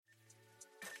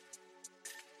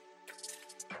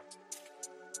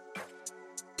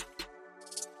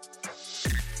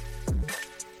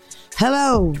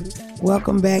Hello,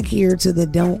 welcome back here to the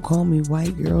Don't Call Me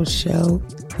White Girl Show,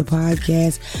 the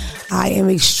podcast. I am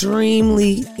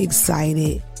extremely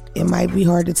excited. It might be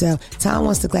hard to tell. Tom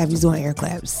wants to clap. He's doing air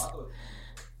claps.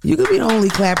 You could be the only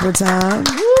clapper, Tom.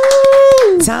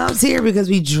 Woo! Tom's here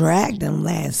because we dragged him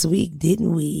last week,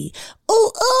 didn't we?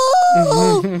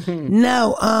 Oh,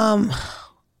 no.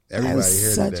 Everybody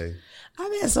here today.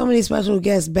 I've had so many special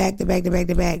guests back to back to back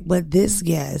to back, but this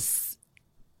guest,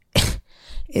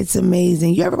 it's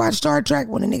amazing. You ever watch Star Trek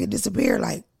when a nigga disappear,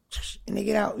 like, and they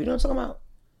get out? You know what I'm talking about?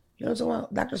 You know what I'm talking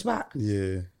about? Dr. Spock?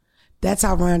 Yeah. That's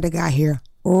how Rhonda got here.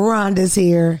 Rhonda's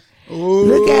here. Ooh.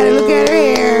 Look at her. Look at her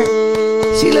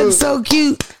hair. She looks so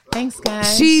cute. Thanks,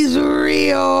 guys. She's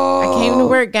real. I came to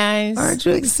work, guys. Aren't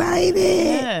you excited?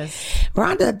 Yes.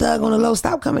 Rhonda a thug on the low.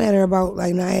 Stop coming at her about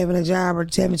like not having a job or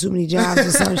having too many jobs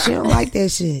or something. She don't like that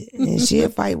shit. And she'll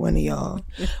fight one of y'all.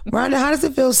 Rhonda, how does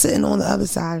it feel sitting on the other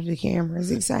side of the camera?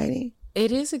 Is it exciting?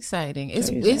 It is exciting.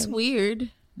 It's weird.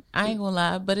 I ain't gonna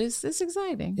lie, but it's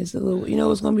exciting. It's a little, you know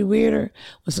what's gonna be weirder?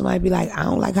 When somebody be like, I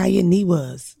don't like how your knee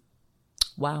was.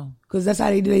 Wow. Because that's how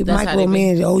they do. They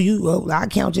micromanage. I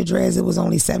count your dreads. It was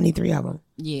only 73 of them.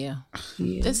 Yeah.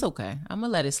 It's okay. I'm going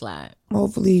to let it slide.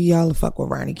 Hopefully y'all will fuck with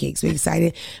Ronnie Cakes. We're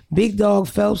excited. Big Dog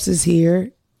Phelps is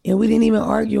here. And we didn't even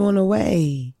argue on the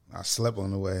way. I slept on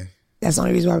the way. That's the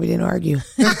only reason why we didn't argue.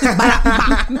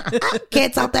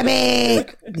 Can't talk that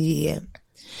big. Yeah.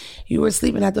 You were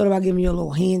sleeping. I thought about giving you a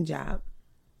little hand job.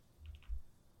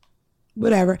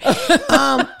 Whatever.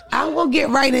 I'm gonna get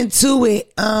right into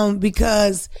it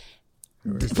because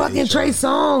fucking Trey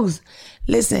Songz.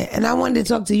 Listen, and I wanted to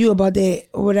talk to you about that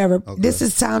or whatever. Okay. This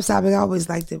is Tom's topic. I always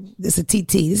like to. This is a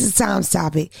TT. This is Tom's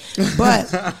topic,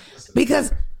 but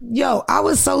because I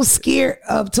was so scared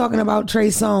of talking about Trey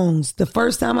Songz the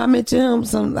first time I mentioned him,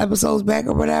 some episodes back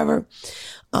or whatever.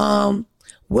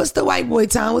 What's the white boy,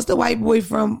 Tom? What's the white boy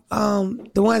from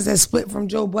the ones that split from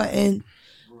Joe Budden?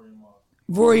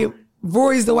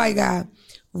 Rory's the white guy.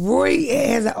 Rory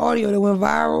has an audio that went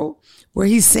viral where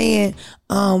he's saying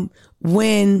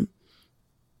when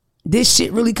this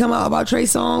shit really come out about Trey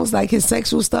Songz, like his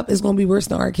sexual stuff, is going to be worse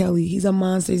than R. Kelly. He's a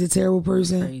monster. He's a terrible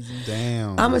person. Crazy. Damn.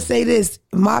 I'm going to say this.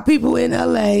 My people in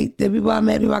LA, the people I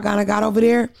met, people I kind of got over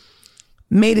there,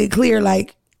 made it clear,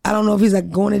 like, I don't know if he's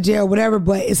like going to jail or whatever,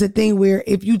 but it's a thing where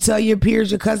if you tell your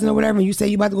peers, your cousin or whatever, and you say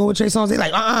you about to go with Trey Songz, they're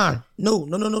like, no.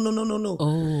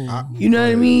 Oh. You know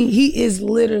what I mean? He is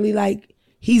literally like,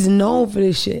 he's known for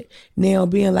this shit. Now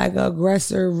being like an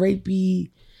aggressor,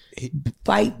 rapey,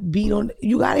 beat on.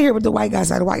 You got to hear what the white guy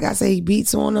said. The white guy said he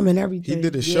beats on them and everything. He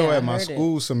did a show at my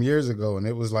school some years ago, and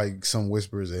it was like some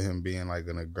whispers of him being like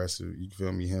an aggressive, you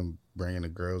feel me, him bringing the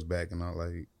girls back and all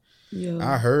like. Yeah.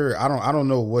 I heard. I don't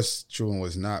know what's true and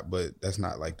what's not, but that's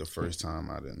not like the first time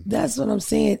I didn't. That's what I'm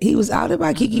saying. He was outed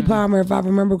by Keke Palmer, if I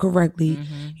remember correctly.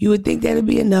 You would think that'd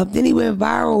be enough. Then he went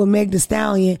viral with Meg Thee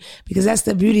Stallion because that's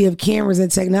the beauty of cameras and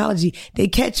technology. They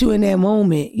catch you in that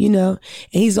moment, and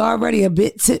he's already a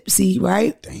bit tipsy,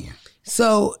 right? Damn.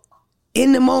 So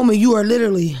in the moment, you are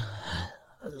literally,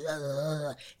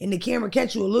 and the camera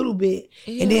catch you a little bit,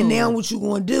 and then now what you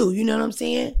gonna do? You know what I'm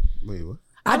saying? Wait, what?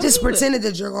 I just pretended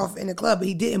to jerk off in the club, but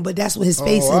he didn't. But that's what his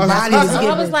face and body was giving.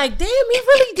 I was like, damn, he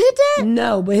really did that?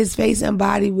 No, but his face and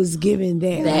body was giving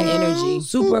that energy.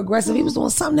 Super aggressive. He was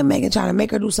doing something to Megan, trying to make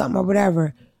her do something or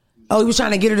whatever. Oh, he was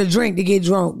trying to get her to drink to get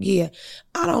drunk. Yeah.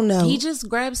 I don't know. He just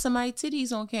grabbed somebody's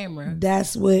titties on camera.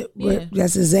 That's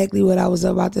that's exactly what I was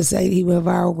about to say. He went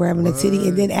viral grabbing a titty.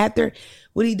 And then after,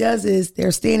 what he does is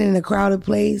they're standing in a crowded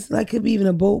place. Like could be even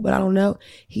a boat, but I don't know.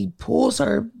 He pulls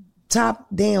her top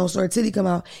down so her titty come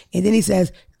out, and then he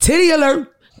says, titty alert,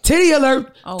 titty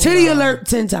alert, titty alert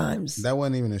 10 times. That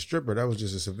wasn't even a stripper. That was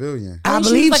just a civilian. I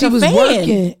believe she was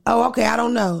working. Oh, okay. I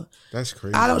don't know. That's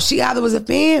crazy. She either was a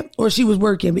fan or she was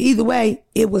working, but either way,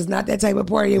 it was not that type of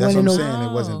party. That's what I'm saying.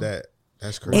 It wasn't that.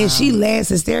 That's crazy. And she laughs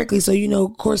hysterically. So,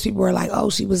 of course, people are like, oh,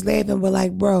 she was laughing. But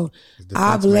like, bro,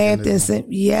 I've laughed and said,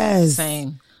 yes.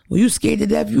 Same. When you scared to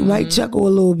death, you might chuckle a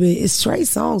little bit. It's Trey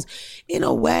Songz. In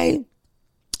a way,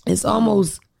 it's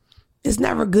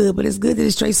never good, but it's good that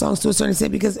it's Trey Songz to a certain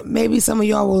extent because maybe some of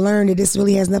y'all will learn that this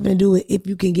really has nothing to do with if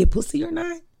you can get pussy or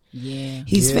not. Yeah.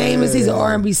 He's famous. He's an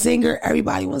R&B singer.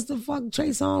 Everybody wants to fuck Trey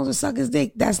Songz or suck his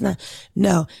dick. That's not.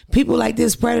 No. People like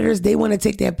this, predators, they want to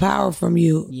take that power from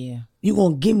you. Yeah. You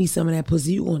going to give me some of that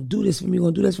pussy. You going to do this for me. You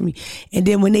going to do this for me. And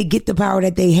then when they get the power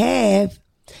that they have,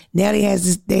 now they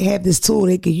have this tool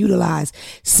they can utilize.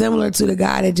 Similar to the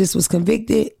guy that just was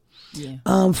convicted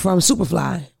from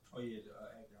Superfly.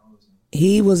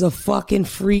 He was a fucking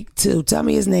freak too. Tell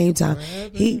me his name, Tom.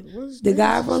 The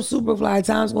guy from Superfly.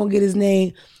 Tom's gonna get his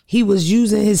name. He was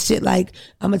using his shit like,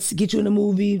 I'm gonna get you in a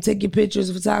movie, take your pictures,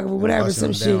 photographer, whatever,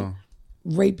 some shit, down.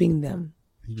 Raping them.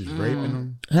 He was raping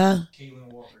them, huh?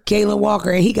 Caitlin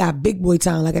Walker, and he got big boy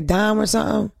time, like a dime or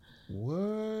something.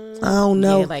 What? I don't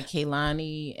know. Yeah, like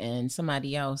Kaylani and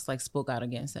somebody else like spoke out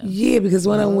against him. Yeah, because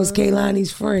one of them was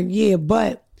Kaylani's friend. Yeah,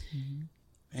 but.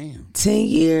 Damn. 10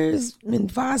 years, and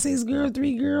 5, 6 girls,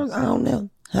 3 girls. I don't know.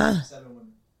 Huh?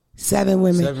 7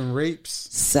 women. 7 rapes.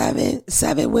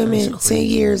 7 women, 10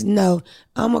 years. No,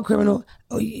 I'm a criminal.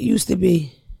 Oh, used to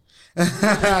be.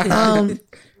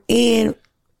 And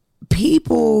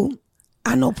people,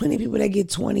 I know plenty of people that get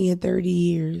 20 and 30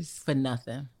 years. For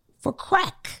nothing. For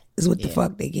crack is what the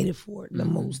fuck they get it for. The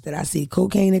most that I see.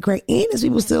 Cocaine and crack. And there's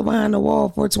people still behind the wall.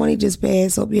 420 just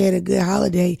passed. Hope you had a good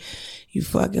holiday. You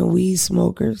fucking weed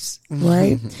smokers,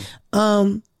 right?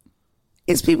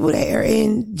 It's people that are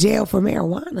in jail for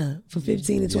marijuana for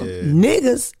 15 to 20. Yeah.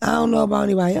 Niggas, I don't know about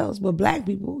anybody else, but black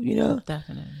people, you know?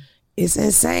 Definitely. It's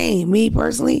insane. Me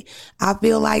personally, I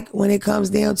feel like when it comes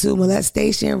down to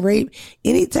molestation, rape,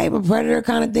 any type of predator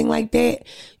kind of thing like that,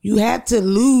 you have to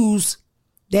lose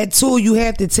that tool you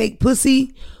have to take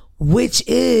pussy, which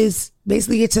is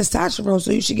basically your testosterone.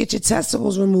 So you should get your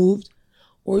testicles removed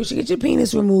or you should get your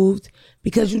penis removed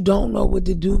because you don't know what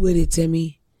to do with it,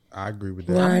 Timmy. I agree with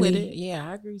that. Ronnie. I'm with it. Yeah,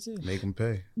 I agree too. Make them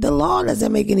pay. The law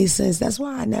doesn't make any sense. That's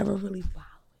why I never really follow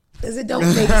it. Because it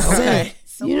don't make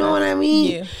sense. You know what I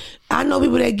mean? Yeah. I know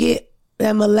people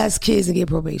that molest kids and get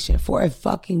probation for a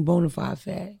fucking bona fide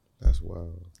fact. That's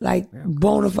wild. Like,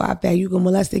 bona fide fact, you can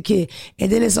molest a kid.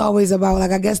 And then it's always about, like,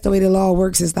 I guess the way the law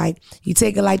works is like, you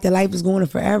take a life, the life is going to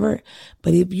forever.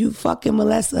 But if you fucking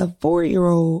molest a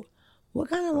 4-year-old,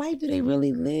 what kind of life do they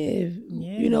really live?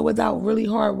 Yeah. You know, without really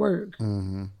hard work.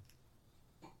 Mm-hmm.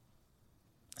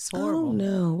 It's horrible. I don't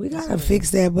know. We gotta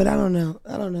fix that, but I don't know.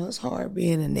 It's hard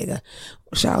being a nigga.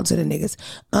 Shout out to the niggas.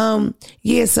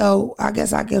 Yeah, so I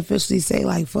guess I can officially say,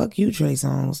 like, fuck you, Trey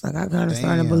Songz. Like, I kind of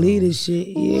starting to believe this shit.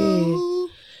 Yeah.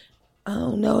 I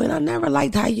don't know. And I never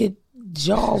liked how your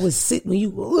jaw was sitting when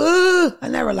you, I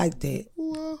never liked that.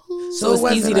 So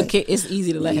it's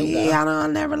easy to let him go. Yeah, I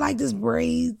never liked his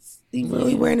braids. He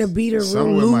really wearing a beater real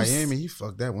Somewhere loose. in Miami, he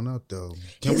fucked that one up though.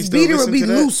 His beater would be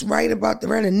loose right about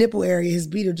around the nipple area. His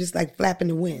beater just like flapping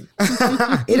the wind.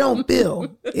 It don't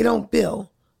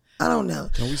feel. I don't know.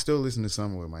 Can we still listen to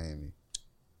Somewhere in Miami?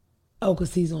 Oh,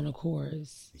 because he's on the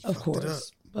chorus. Of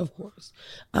course.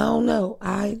 I don't know.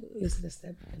 I listen to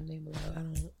Step in the Name of Love. I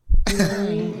don't know. You know what I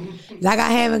mean? Like I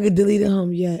haven't deleted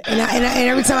him yet. And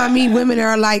every time I meet women that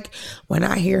are like, when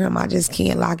I hear him, I just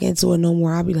can't lock into it no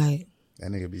more. I'll be like, that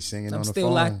nigga be singing on the phone. I'm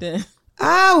still locked in.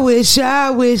 I wish.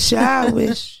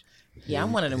 Yeah,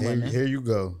 I'm one of them women. Here you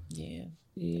go. Yeah.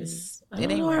 It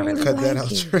ain't I really cut like that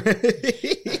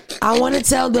out. I want to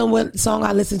tell them what song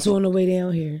I listened to on the way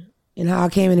down here and how I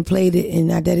came in and played it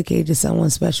and I dedicated to someone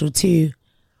special too.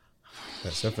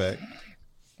 That's a fact.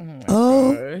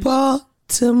 Oh,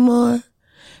 Baltimore,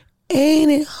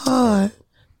 ain't it hard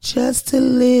just to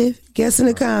live? Guess in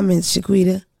the comments,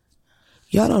 Shaquita.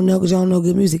 Y'all don't know because y'all don't know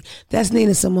good music. That's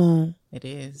Nina Simone. It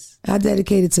is. I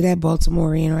dedicated to that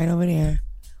Baltimorean right over there.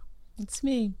 It's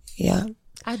me. Yeah.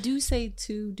 I do say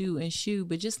to, do, and shoe,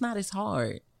 but just not as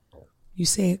hard. You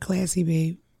say it classy,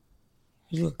 babe.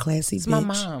 You a classy it's bitch. My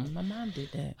mom. My mom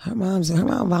did that. Her mom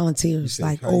volunteers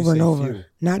like over and over. Few.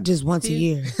 Not just once a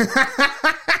year.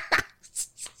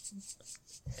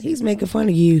 He's making fun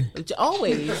of you.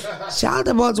 Always. Shout out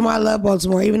to Baltimore. I love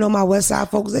Baltimore. Even though my West Side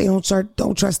folks, they don't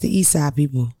trust the East Side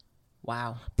people.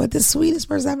 Wow. But the sweetest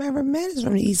person I've ever met is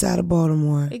from the East Side of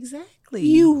Baltimore. Exactly.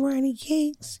 You, Ronnie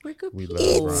Cakes. We're good we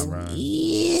people. love Ron.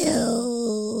 You.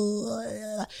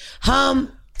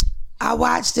 I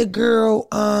watched the girl,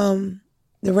 the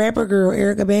rapper girl,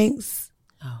 Erica Banks.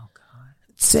 Oh God.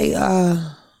 Say,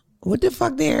 what the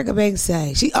fuck did Erica Banks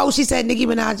say? She said Nicki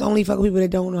Minaj only fuck with people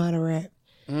that don't know how to rap.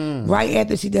 Right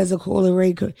after she does a Coyle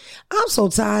Ray. I'm so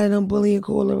tired of them bullying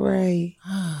Coyle Ray.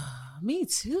 Me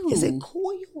too. Is it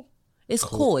Coyle? It's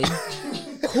Coy.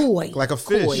 Coy. Like a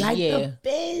fish. Coy. Like yeah. the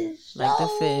fish. Like the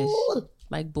fish.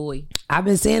 Like boy. I've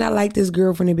been saying I like this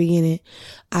girl from the beginning.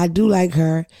 I do like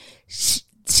her.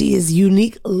 She is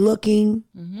unique looking.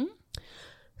 Mm-hmm.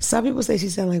 Some people say she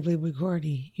sounds like Playboy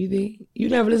Cardi. You think? You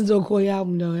never listened to a Coy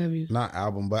album though, have you? Not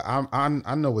album, but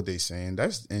I know what they saying.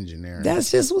 That's engineering. That's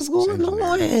just what's going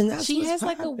on. She has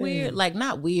like a weird, like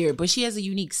not weird, but she has a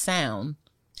unique sound.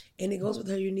 And it goes with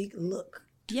her unique look.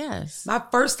 Yes. My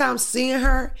first time seeing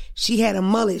her, she had a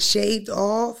mullet shaved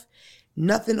off,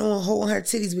 nothing on holding her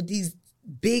titties with these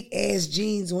big ass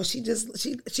jeans on. She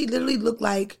literally looked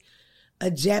like a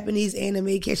Japanese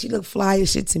anime cat. She looked fly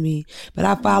as shit to me. But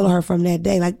I follow her from that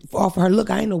day. Like, off of her look,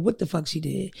 I didn't know what the fuck she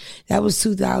did. That was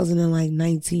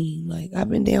 2019. Like, I've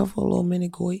been down for a little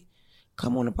minute, Koi.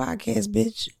 Come on the podcast,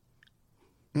 bitch.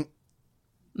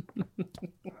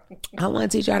 I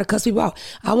want to teach her how to cuss people out.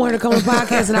 I want her to come on the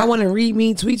podcast and I want to read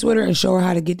me, tweet Twitter, and show her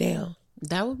how to get down.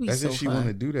 That would be That's so if she fun. want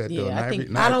to do that, though.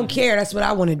 I don't care. That's what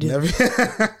I want to do.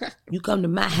 You come to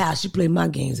my house, you play my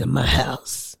games at my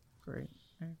house. Great.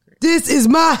 This is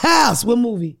my house. What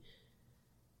movie?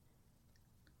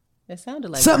 It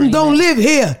sounded like something don't live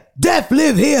here. Death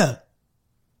live here.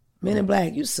 Men in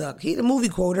Black, you suck. He the movie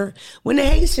quoter. When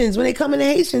they come in the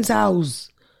Haitians' house.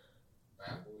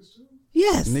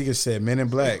 Yes. Nigga said Men in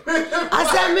Black. I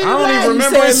said Men in Black. I don't even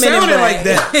remember it sounding like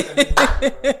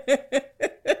that.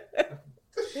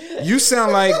 You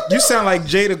sound like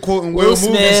Jada quoting Will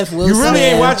Smith. You really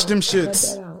ain't watched them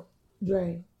shits. Cut that out.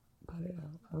 Dre. Cut it out.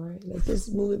 All right. Let's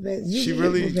just move it past. She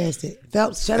really move past it.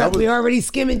 Phelps, shut up. We already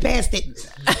skimming past it.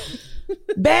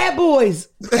 Bad Boys.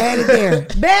 Add it there.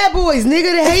 Bad Boys,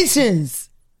 nigga, the Haitians.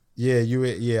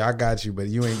 Yeah, I got you, but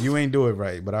you ain't do it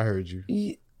right, but I heard you.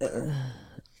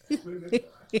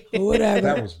 Whatever.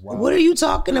 That was wild. What are you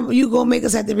talking about? You gonna make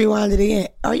us have to rewind it again?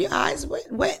 Are your eyes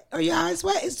wet? Are your eyes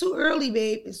wet? It's too early,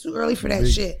 babe. It's too early for that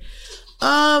shit.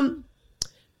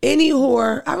 Any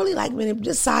horror. I really like Men in.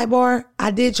 Just sidebar.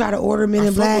 I did try to order Men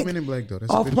in Black. Men in Black though.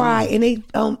 That's off Prime, and they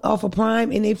off of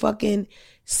Prime, and they fucking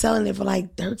selling it for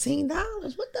like $13.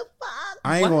 What the fuck?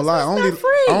 I ain't gonna lie. I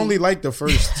only like the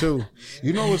first two.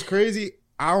 You know what's crazy?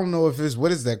 I don't know if it's,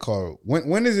 what is that called?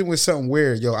 When is it with something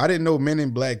weird? Yo, I didn't know Men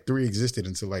in Black 3 existed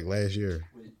until like last year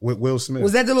with Will Smith.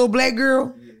 Was that the little black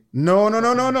girl?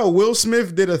 No. Will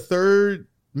Smith did a third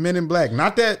Men in Black.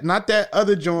 Not that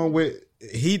other joint with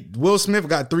Will Smith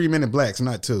got 3 Men in Blacks,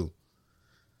 not 2.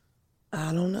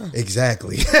 I don't know.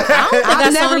 Exactly.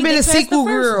 I've never been a sequel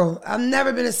girl. I've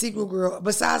never been a sequel girl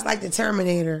besides like the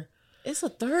Terminator. It's a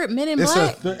third Men in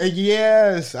Black.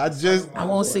 Yes, I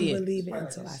won't see it. Believe it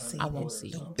until I see it. I won't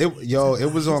see it.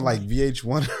 It was on like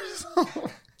VH1 or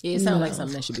something. Yeah, it sounds like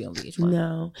something that should be on VH1.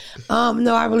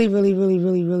 No, I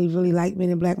really like Men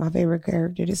in Black. My favorite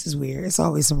character. This is weird. It's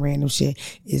always some random shit.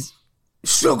 Is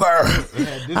Sugar.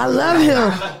 I love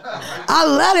him. I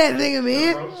love that nigga,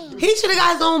 man. He should have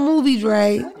got his own movie,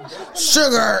 Dre.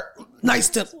 Sugar. Nice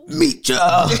to meet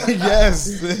ya.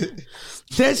 Yes.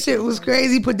 That shit was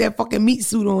crazy. Put that fucking meat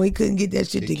suit on. He couldn't get that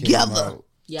shit together.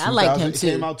 Yeah, I like him too.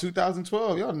 It came out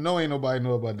 2012. Y'all know ain't nobody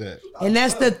know about that. And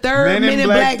that's the third Men in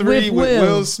Black 3 with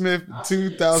Will Smith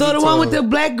 2012. So the one with the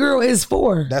black girl is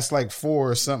 4. That's like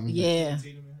 4 or something. Yeah.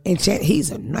 And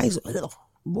he's a nice little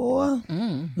boy.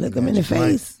 Lick him in the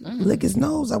face. Lick his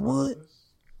nose, I would.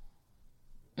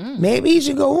 Maybe he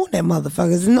should go on that motherfucker.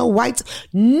 There's no whites.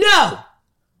 No!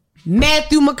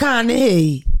 Matthew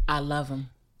McConaughey. I love him.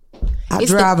 I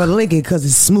drive a Lincoln because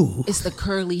it's smooth. It's the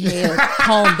curly hair,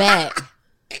 comb back.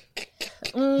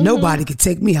 Nobody can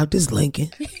take me out this Lincoln.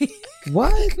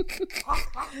 What? In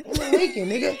the Lincoln,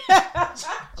 nigga.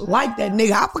 Like that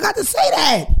nigga. I forgot to say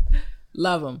that.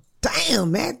 Love him.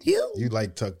 Damn, Matthew. You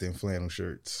like tucked in flannel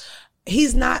shirts.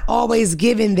 He's not always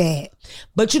given that.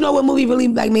 But you know what movie really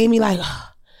like made me like,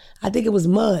 I think it was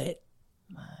Mud.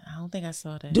 I don't think I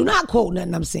saw that. Do not quote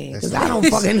nothing I'm saying because I don't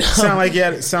fucking know. Sound like you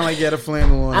had a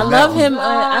flannel on. I love him.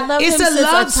 I love it's him. It's a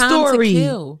love story. To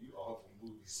Kill.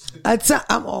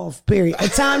 I'm off. Period. A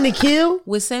Time to Kill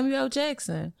with Samuel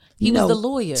Jackson. He was the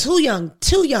lawyer. Too young.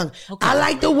 Okay. I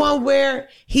like the one where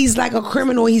he's like a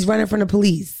criminal. He's running from the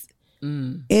police.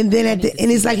 And then and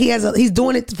it's like he's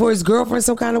doing it for his girlfriend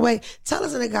some kind of way. Tell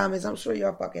us in the comments. I'm sure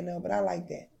y'all fucking know, but I like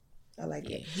that. I like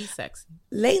it. He's sexy.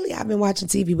 Lately, I've been watching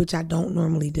TV, which I don't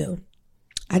normally do.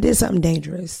 I did something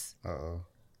dangerous. Uh-oh.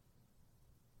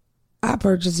 I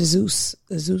purchased a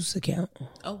Zeus account.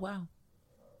 Oh wow!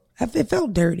 It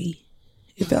felt dirty.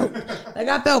 It felt like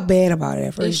I felt bad about it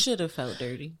at first. It should have felt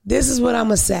dirty. This is what I'm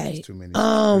gonna say. Too many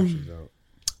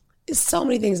It's so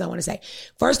many things I want to say.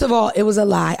 First of all, it was a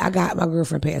lie. I got my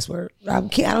girlfriend password. I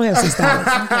don't have $6.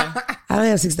 I don't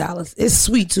have $6. It's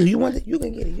sweet too. You want it? You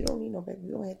can get it. You don't need no baby.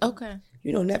 You don't have to. Okay.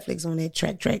 You know Netflix on that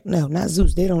track. No, not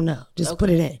Zeus. They don't know. Just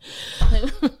put it in.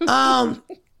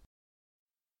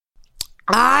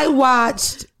 I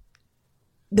watched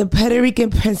the Puerto Rican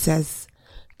Princess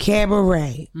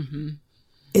Cabaret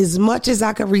as much as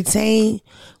I could retain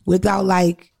without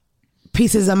like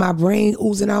pieces of my brain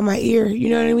oozing out my ear. You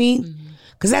know what I mean?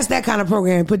 Because that's that kind of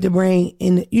program. Put the brain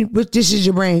in. This is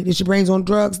your brain. This your brain's on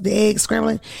drugs, the eggs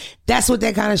scrambling. That's what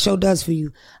that kind of show does for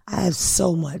you. I have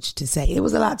so much to say. It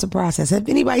was a lot to process. Have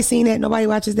anybody seen that? Nobody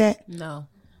watches that? No.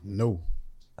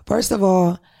 First of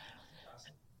all,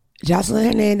 Jocelyn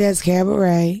Hernandez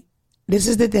Cabaret. This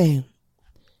is the thing.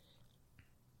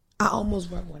 I almost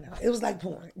brought one out. It was like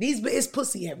porn. It's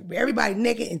pussy everywhere. Everybody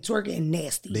naked and twerking and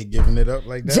nasty. They giving it up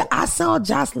like that? I saw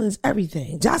Jocelyn's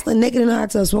everything. Jocelyn naked in the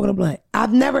hot tub smoking a blunt.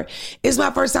 It's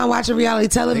my first time watching reality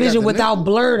television without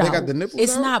blurred out. They got the nipples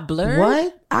It's out? not blurred?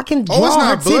 What? I can draw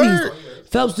her titties.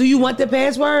 Phelps, do you want the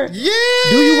password? Yeah.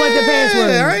 Do you want the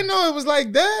password? I didn't know it was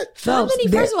like that. Phelps,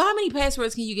 First of all, how many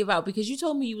passwords can you give out? Because you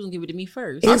told me you was going to give it to me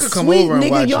first. It's could come sweet, over and nigga.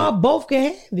 watch Y'all it. both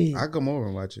can have it. I come over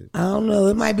and watch it. I don't know.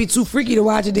 It might be too freaky to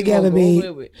watch it together,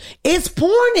 babe. It's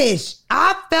pornish.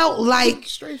 I felt like...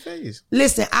 Straight face.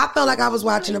 Listen, I felt like I was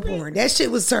watching a porn. That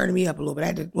shit was turning me up a little bit. I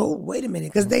had to, wait a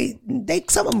minute. Because they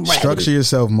some of them raggedy. Structure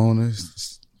yourself, Mona.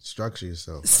 Structure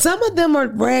yourself. Some of them are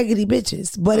raggedy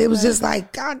bitches. But it was just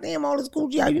like, God damn, all this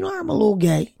Gucci out. You know I'm a little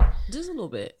gay. Just a little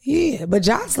bit. Yeah, but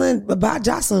Jocelyn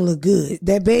look good.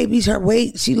 That baby's her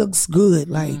weight, she looks good.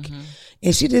 Like,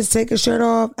 and she just take her shirt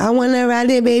off. I wanna ride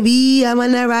it, baby. I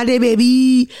wanna ride it,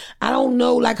 baby. I don't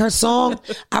know, like her song.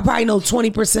 I probably know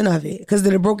 20% of it because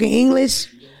of the broken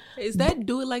English. Is that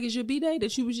Do It Like It's Your B-Day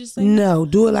that you was just saying? No,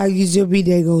 Do It Like It's Your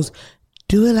B-Day goes,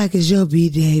 do it like it's your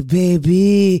B-Day,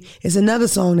 baby. It's another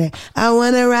song that I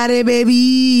wanna ride it,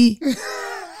 baby.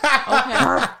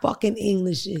 Her fucking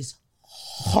English is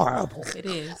horrible. It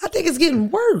is. I think it's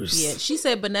getting worse. Yeah, she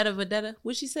said Bonetta Vendetta.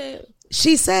 What she said?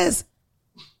 She says,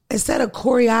 instead of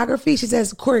choreography, she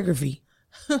says choreography.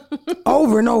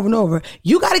 Over and over and over.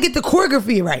 You got to get the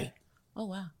choreography right. Oh,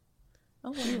 wow.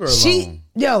 Leave her alone.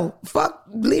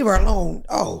 Leave her alone.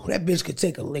 Oh, that bitch could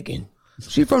take a licking.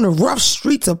 She from the rough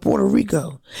streets of Puerto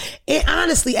Rico. And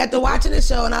honestly, after watching the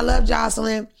show, and I love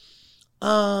Jocelyn,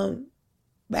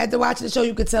 after watching the show,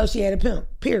 you could tell she had a pimp,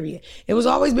 period. It was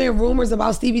always been rumors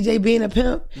about Stevie J being a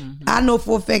pimp. I know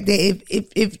for a fact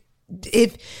that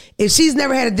if she's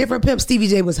never had a different pimp, Stevie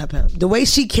J was her pimp. The way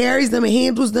she carries them and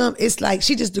handles them, it's like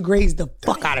she just degrades the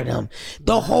fuck out of them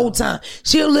the whole time.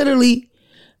 She'll literally,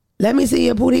 let me see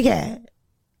your booty cat.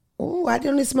 Oh, I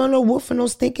didn't smell no wolf and no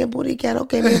stinking booty cat.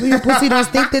 Okay, maybe your pussy don't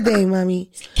stink today, mommy.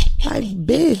 Like,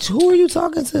 bitch, who are you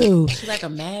talking to? She's like a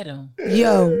madam.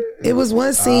 Yo, it was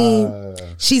one scene,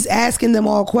 she's asking them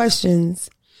all questions.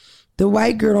 The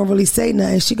white girl don't really say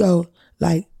nothing. She go,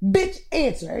 like, bitch,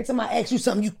 answer. Every time I ask you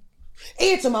something, you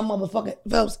answer my motherfucking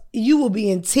Phelps. You will be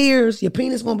in tears, your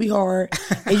penis gonna be hard,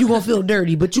 and you gonna feel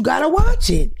dirty, but you gotta watch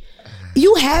it.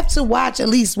 You have to watch at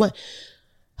least one.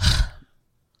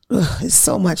 It's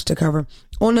so much to cover.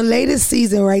 On the latest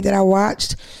season, right, that I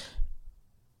watched,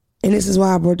 and this is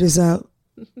why I brought this up,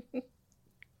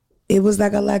 it was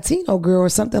like a Latino girl or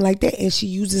something like that, and she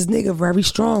uses nigga very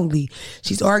strongly.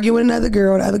 She's arguing with another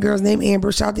girl. The other girl's named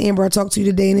Amber. Shout out to Amber. I talked to you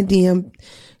today in the DM.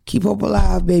 Keep hope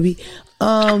alive, baby.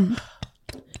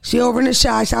 She over in the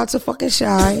Shy. Shout out to fucking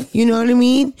Shy. You know what I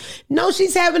mean? No,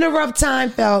 she's having a rough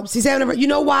time, Phelps. She's having you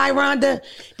know why, Rhonda?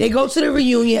 They go to the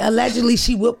reunion. Allegedly,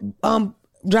 she whipped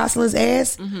Jocelyn's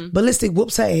ass. Ballistic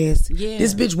whoops her ass. Yeah.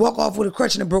 This bitch walk off with a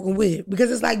crutch and a broken wig. Because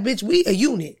it's like, bitch, we a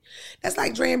unit. That's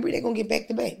like Dre and Bree. They gonna get back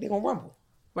to back. They gonna rumble.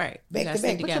 Right. Back to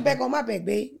back. Put your back on my back,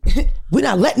 babe. We're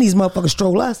not letting these motherfuckers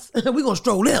stroll us. We gonna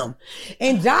stroll them.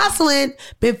 And Jocelyn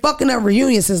been fucking up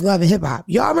reunions since Love and Hip Hop.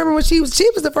 Y'all remember when she was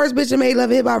the first bitch that made Love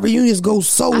and Hip Hop reunions go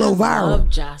solo viral. I love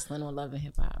Jocelyn on Love and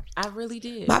Hip Hop. I really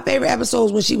did. My favorite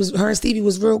episodes when her and Stevie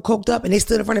was real coked up and they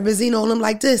stood in front of Benzino and them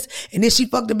like this. And then she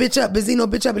fucked the bitch up.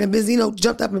 Benzino bitch up, and then Benzino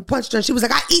jumped up and punched her. And she was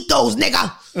like, I eat those,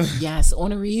 nigga. Yes,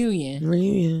 on a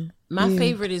reunion. My Yeah.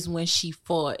 favorite is when she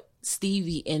fought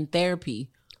Stevie in therapy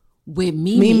with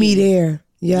Mimi. Mimi there.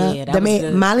 Yeah. Yeah, that the was man,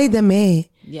 good. Molly the man.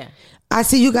 Yeah. I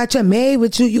see you got your maid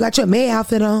with you. You got your maid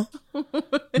outfit on.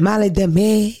 Molly the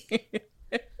man.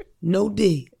 No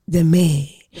D. The man.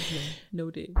 No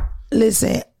D.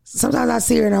 Listen, sometimes I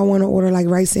see her and I want to order like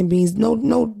rice and beans. No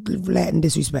Latin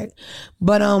disrespect.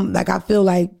 But like I feel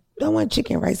like I want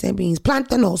chicken, rice and beans.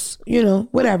 Plantanos,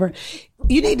 whatever.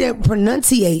 You need to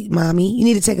pronunciate, mommy. You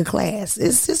need to take a class.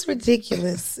 It's just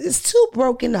ridiculous. It's too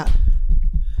broken up.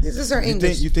 This is her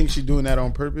English. You think she's doing that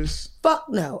on purpose? Fuck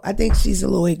no. I think she's a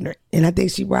little ignorant. And I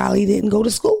think she probably didn't go to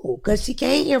school because she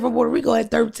came here from Puerto Rico at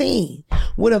 13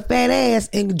 with a fat ass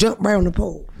and jumped right on the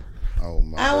pole. Oh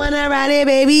my! I wanna ride it,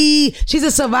 baby. She's a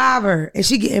survivor and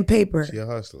she getting paper. She a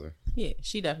hustler. Yeah,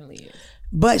 she definitely is.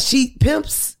 But she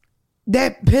pimps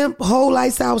that pimp whole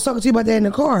lifestyle. I was talking to you about that in the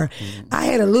car. Mm-hmm. I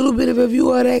had a little bit of a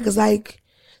view of that because like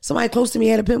somebody close to me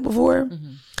had a pimp before.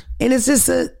 Mm-hmm. And it's just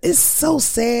it's so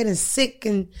sad and sick,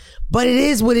 but it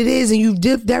is what it is, and you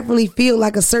definitely feel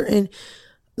like a certain,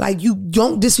 like you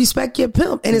don't disrespect your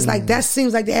pimp, and it's like that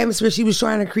seems like the atmosphere she was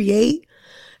trying to create,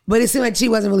 But it seemed like she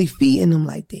wasn't really feeding them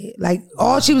like that. Like,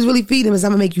 all she was really feeding them is,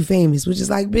 I'm gonna make you famous, which is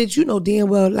like, bitch, you know damn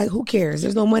well, like, who cares?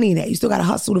 There's no money in that. You still gotta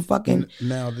hustle to fucking.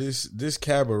 Now, this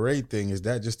cabaret thing, is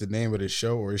that just the name of the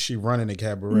show, or is she running a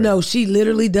cabaret? No, she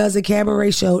literally does a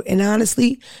cabaret show. And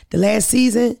honestly, the last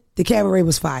season, the cabaret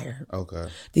was fire. Okay.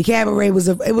 The cabaret was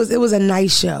a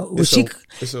nice show.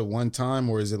 It's a one time,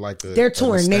 or is it like they're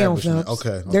touring now, Phillips.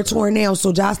 Okay. They're touring now.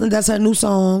 So Jocelyn does her new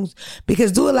songs,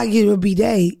 because Do It Like It Would Be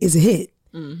Day is a hit.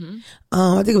 Mm-hmm.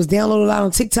 I think it was downloaded a lot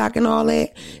on TikTok and all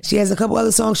that. She has a couple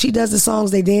other songs. She does the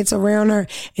songs, they dance around her,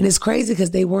 and it's crazy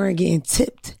because they weren't getting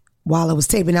tipped while it was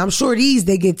taping. Now, I'm sure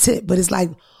they get tipped, but it's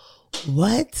like,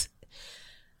 what?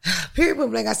 Period.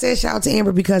 But like I said, shout out to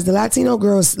Amber, because the Latino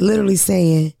girl's literally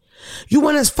saying, you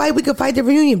want us to fight? We can fight the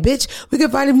reunion, bitch. We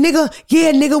can fight him, nigga.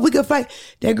 Yeah, nigga, we can fight.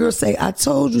 That girl say, I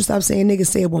told you, stop saying nigga.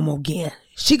 Say it one more again.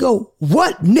 She go,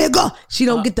 what, nigga? She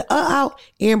don't get the out.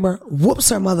 Amber whoops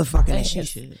her motherfucking ass. She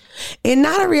should. And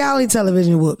not a reality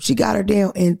television whoop. She got her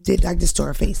down and did like this to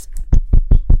her face.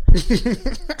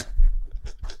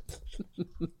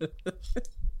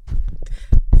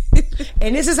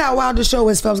 And this is how wild the show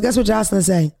is, folks. Guess what Jocelyn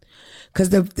say? Because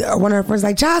one of her friends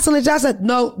like, Jocelyn,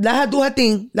 no, let her do her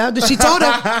thing. She told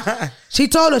her. She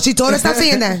told her, stop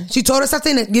saying that. She told her, stop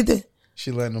saying that. Get the. She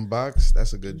letting them box.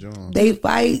 That's a good job. They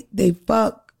fight. They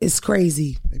fuck. It's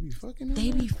crazy. They be fucking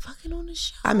on the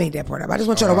show. I made that part up. I just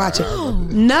want y'all to watch it.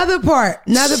 Another part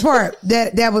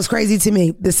that was crazy to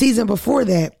me. The season before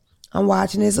that, I'm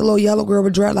watching this. A little yellow girl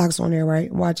with dreadlocks on there,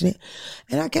 right? I'm watching it.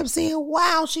 And I kept saying,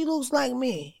 wow, she looks like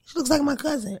me. She looks like my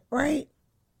cousin, right?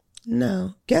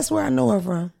 No. Guess where I know her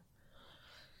from?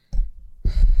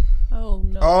 Oh,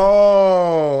 no.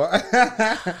 Oh.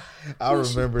 I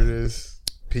remember this.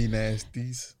 P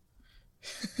Nasties.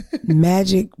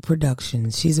 Magic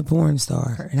Productions. She's a porn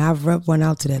star. And I've repped one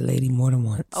out to that lady more than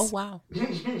once. Oh, wow.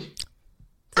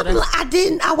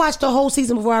 I watched the whole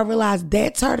season before I realized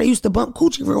that's her. They used to bump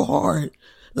coochie real hard.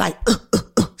 Like,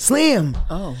 slam.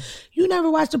 Oh. You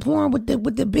never watched the porn with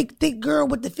the big thick girl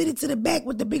with the fitted to the back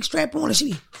with the big strap on and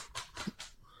she.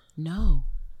 No.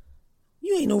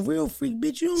 You ain't no real freak,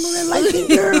 bitch. You don't know that light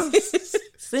girl.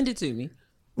 Send it to me.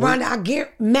 Rhonda, I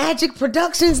get Magic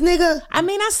Productions, nigga. I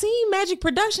mean, I seen Magic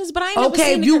Productions, but I ain't never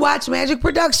okay, seen if you watch Magic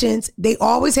Productions, they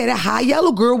always had a high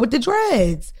yellow girl with the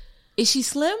dreads. Is she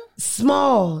slim?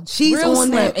 Small. She's real on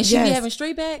slim. that. And she be having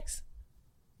straight backs?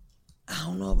 I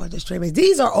don't know about the straight backs.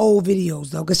 These are old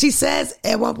videos, though. Because she says,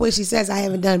 at one point, she says, I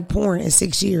haven't done porn in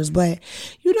 6 years. But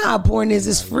you know how porn is.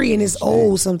 It's free and it's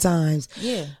old sometimes.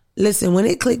 Yeah. Listen, when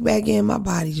it clicked back in, my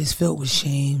body just filled with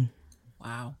shame.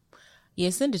 Wow. Yeah,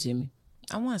 send it to me.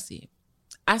 I want to see it.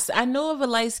 I know of a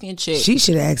light-skinned chick. She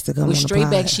should have asked to come on the pod. With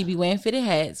straight back, she be wearing fitted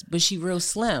hats, but she real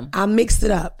slim. I mixed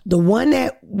it up. The one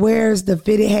that wears the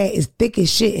fitted hat is thick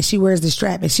as shit, and she wears the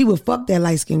strap, and she would fuck that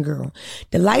light-skinned girl.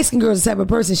 The light-skinned girl is the type of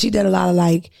person, she did a lot of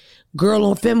like girl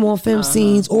on film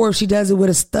scenes, or if she does it with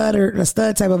a stud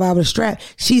type of vibe with a strap,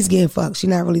 she's getting fucked. She's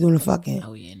not really doing the fucking.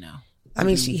 Oh, yeah, no. I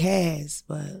mean, she has,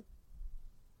 but.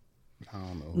 I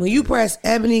don't know. When you press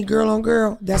Ebony girl on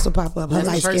girl, that's what pop up. Her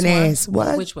light skin ass.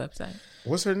 What? Which website?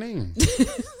 What's her name?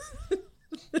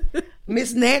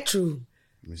 Miss Natural.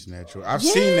 Miss Natural. I've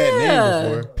seen that name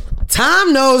before.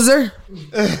 Tom knows her.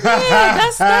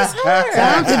 Yeah, that's her.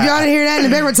 Tom, if y'all didn't hear that in the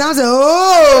background, Tom said,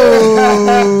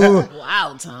 oh.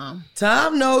 Wow, Tom.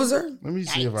 Tom knows her. Let me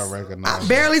see if I recognize I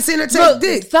barely seen her take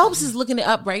dick. Phelps is looking it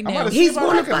up right now. He's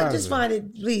going to just find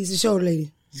it, please, to show the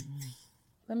lady.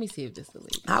 Let me see if this is the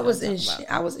lady.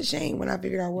 I was ashamed when I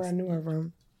figured out where I knew her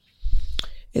from.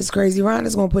 It's crazy.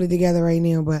 Rhonda's gonna put it together right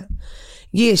now, but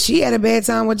yeah, she had a bad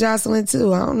time with Jocelyn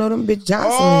too. I don't know them bitch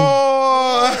Jocelyn.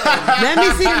 Oh. Let me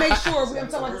see to make sure I'm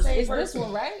talking about the same person. This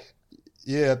one, right?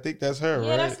 Yeah, I think that's her, right?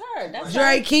 Yeah, that's her. That's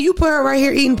Dre, her. can you put her right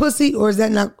here eating pussy, or is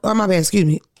that not? Oh, my bad. Excuse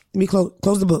me. Let me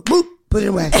close the book. Boop. Put it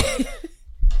away.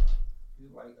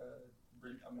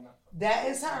 That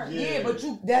is her. Yeah, but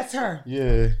that's her.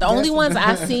 Yeah. The only ones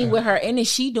I've seen with her in is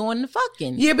she doing the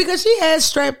fucking. Yeah, because she has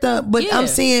strapped up. But I'm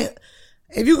saying,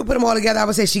 if you could put them all together, I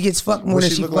would say she gets fucked more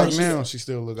than she look like now. She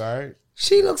still look all right.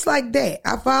 She looks like that.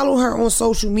 I follow her on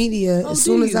social media as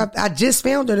soon as I just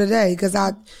found her today because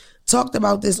I talked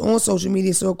about this on social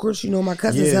media. So of course, you know, my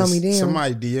cousins tell me damn.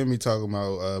 Somebody DM me talking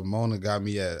about Mona got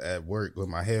me at work with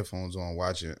my headphones on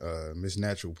watching Miss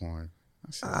Natural porn. I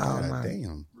said, God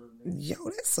damn. Yo,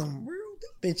 that's some real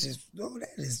bitches. Oh, that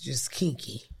is just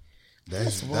kinky.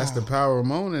 That's the power of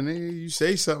Mona, nigga. You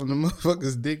say something, the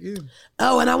motherfuckers dig in.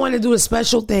 Oh, and I want to do a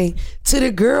special thing to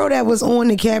the girl that was on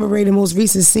the cabaret, the most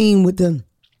recent scene with the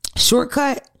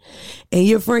shortcut, and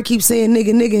your friend keeps saying nigga,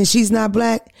 and she's not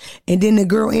black, and then the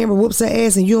girl Amber whoops her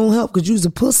ass and you don't help because you's a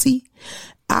pussy.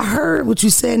 I heard what you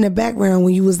said in the background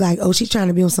when you was like, oh, she's trying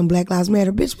to be on some Black Lives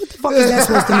Matter. Bitch, what the fuck is that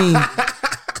supposed to mean?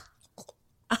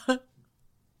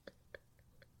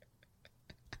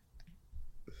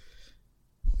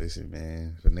 Listen,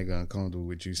 man, if a nigga uncomfortable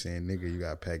with you saying nigga, you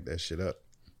gotta pack that shit up.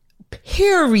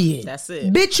 Period. That's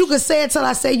it. Bitch, you can say it till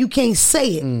I say you can't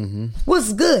say it. Mm-hmm.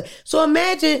 What's good? So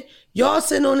imagine y'all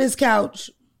sitting on this couch.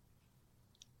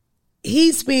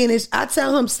 He's Spanish. I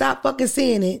tell him, stop fucking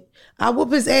saying it. I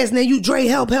whoop his ass and then you, Dre,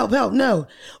 help. No.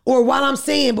 Or while I'm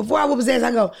saying, before I whoop his ass,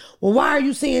 I go, well, why are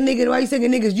you saying nigga? Why are you saying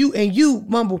niggas? You and you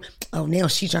mumble, oh, now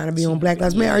she trying to be on Black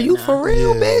Lives Matter. Are you for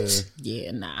real, bitch? Yeah,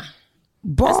 nah.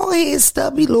 Bald head,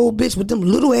 stubby little bitch with them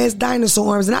little ass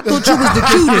dinosaur arms. And I thought you was the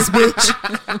cutest,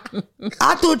 bitch.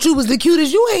 I thought you was the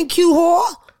cutest. You ain't cute,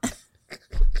 whore.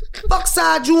 Fuck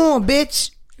side you on,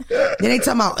 bitch. Then they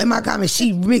talking about, in my comments,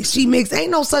 she mixed.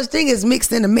 Ain't no such thing as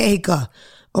mixed in America.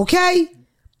 Okay?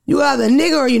 You either a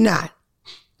nigga or you not.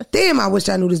 Damn, I wish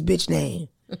I knew this bitch name.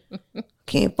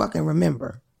 Can't fucking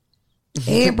remember.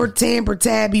 Amber, Tamper,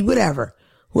 Tabby, whatever.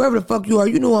 Whoever the fuck you are,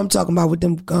 you know what I'm talking about with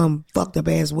them fucked up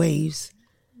ass waves.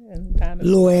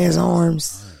 Little ass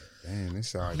arms. Damn, this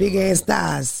sound big ass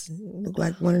thighs. Look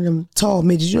like one of them tall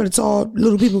midgets. You know the tall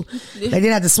little people? Like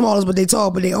they're not the smallest, but they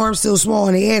tall, but their arms still small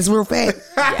and their ass real fat.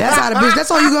 That's how the bitch, that's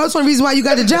all you got. That's one reason why you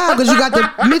got the job, because you got the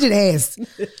midget ass.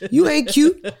 You ain't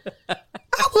cute.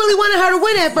 I really wanted her to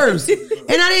win at first.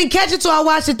 And I didn't catch it till I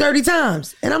watched it 30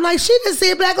 times. And I'm like, she just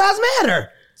said Black Lives Matter.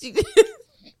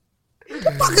 What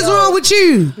the fuck is wrong with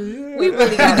you? We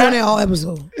really got doing that all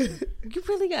episode. You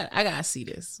really got. I gotta see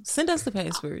this. Send us the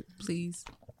password, please.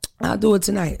 I'll do it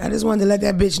tonight. I just wanted to let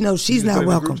that bitch know she's not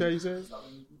welcome. Everybody,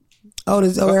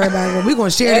 we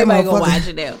gonna share that motherfucker. Everybody gonna watch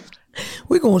it now.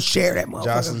 We gonna share that motherfucker.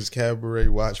 Jocelyn's Cabaret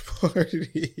Watch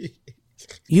Party.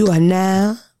 You are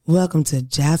now welcome to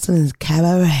Jocelyn's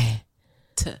Cabaret.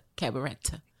 Cabaret.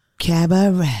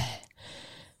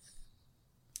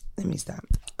 Let me stop.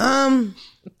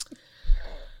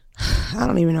 I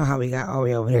don't even know how we got all the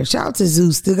way over there. Shout out to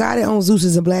Zeus. The guy that owns Zeus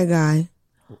is a black guy.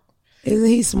 Isn't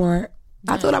he smart?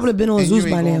 Nice. I thought I would have been on Zeus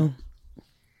by now.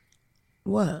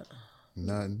 What?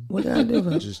 Nothing. What did I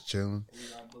do? Just chilling.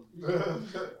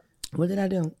 What did I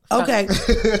do? Okay.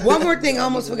 One more thing I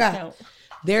almost forgot.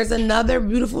 There's another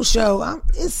beautiful show.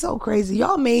 It's so crazy.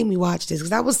 Y'all made me watch this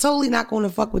because I was totally not going to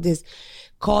fuck with this.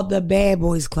 Called The Bad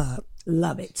Boys Club.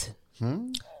 Love it.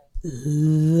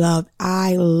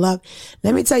 I love.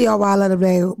 Let me tell y'all why I love the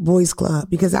Bad Boys Club,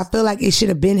 because I feel like it should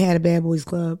have been had a Bad Boys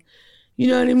Club. You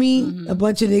know what I mean? Mm-hmm. A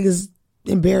bunch of niggas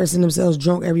embarrassing themselves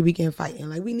drunk every weekend fighting.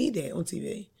 Like, we need that on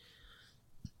TV.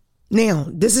 Now,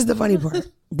 this is the funny part.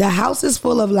 The house is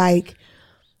full of like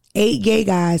 8 gay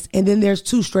guys, and then there's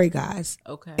 2 straight guys.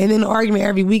 Okay. And then the argument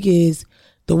every week is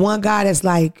the one guy that's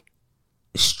like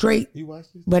straight,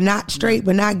 but not straight,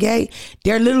 but not gay.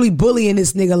 They're literally bullying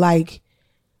this nigga like,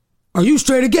 are you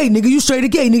straight or gay, nigga? You straight or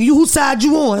gay, nigga? You whose side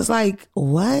you on? It's like,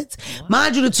 what?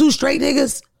 Mind you, the 2 straight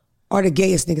niggas are the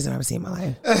gayest niggas I've ever seen in my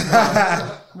life.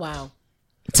 Wow.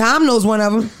 Tom knows one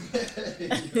of them.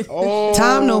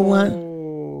 Tom know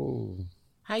one.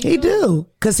 How you he do,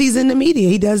 because he's in the media.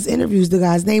 He does interviews. The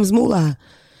guy's name's Moolah.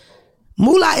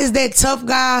 Moolah is that tough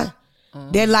guy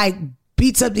that like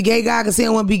beats up the gay guy because he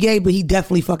don't want to be gay, but he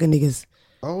definitely fucking niggas.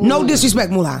 No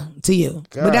disrespect, Moolah, to you.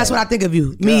 God. But that's what I think of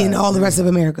you. Me and all the rest of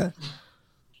America.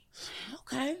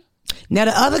 Okay. Now,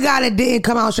 the other guy that didn't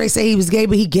come out straight say he was gay,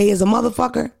 but he gay as a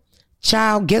motherfucker.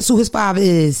 Child, guess who his father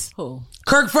is? Who?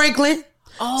 Kirk Franklin.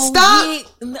 Oh,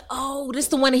 stop. Yeah. Oh, this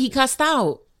the one that he cussed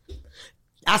out.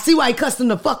 I see why he cussed him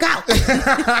the fuck out. What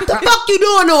the fuck you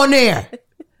doing on there?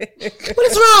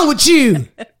 What is wrong with you?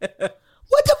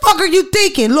 What the fuck are you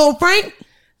thinking, Lil Frank?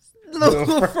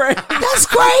 Little Frank. That's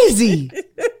crazy.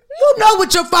 You know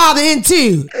what your father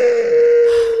into.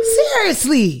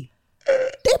 Seriously.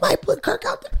 They might put Kirk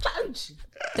out the church.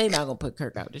 They not gonna put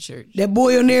Kirk out the church. That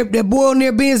boy on there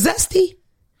being zesty.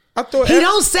 I thought he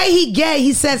don't say he gay.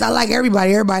 He says I like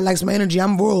everybody. Everybody likes my energy.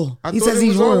 I'm royal. He says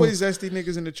he's royal. Always zesty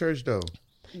niggas in the church though.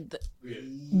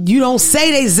 You don't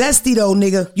say they zesty though,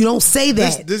 nigga. You don't say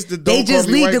that. This the they just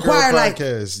lead the choir like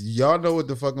y'all know what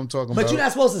the fuck I'm talking about. But you're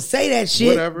not supposed to say that shit.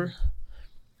 Whatever.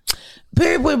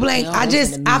 Period, point blank.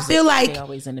 I feel like,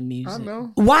 always in the music. I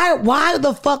know. Why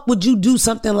the fuck would you do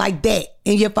something like that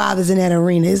and your father's in that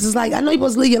arena? It's just like, I know you're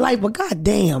supposed to live your life, but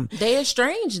goddamn. They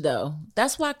estranged though.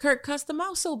 That's why Kirk cussed them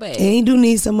out so bad. And he do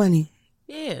need some money.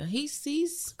 Yeah, he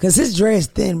sees. Cause his dress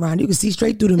thin, Ron. You can see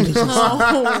straight through them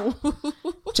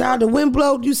bitches. Child, the wind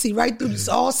blow, you see right through. It's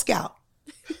all scalp.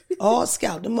 All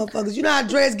scalp. Them motherfuckers. You know how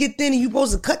dress get thin and you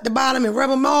supposed to cut the bottom and rub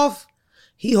them off?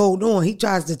 He hold on. He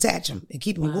tries to attach them and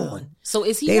keep them going. So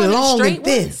is he they one long of the straight and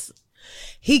thin. ones?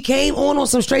 He came on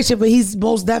some straight shit, but he's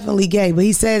most definitely gay. But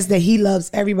he says that he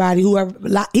loves everybody, whoever.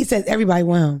 He says everybody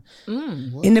want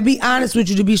him. And to be honest with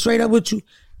you, to be straight up with you,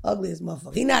 ugly as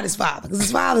motherfucker. He not his father, because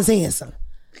his father's handsome.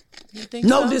 You think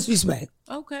no so? Disrespect.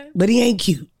 Okay. But he ain't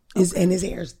cute. And his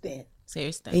hair's thin. His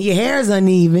hair's thin. And your hair's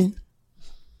uneven.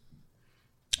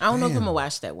 I don't know if I'm gonna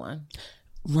watch that one.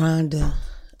 Rhonda.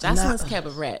 Jocelyn's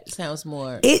Cabaret sounds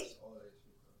more.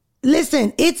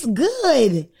 Listen, it's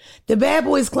good. The Bad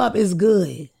Boys Club is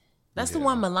good. That's the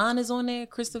one Milan is on there,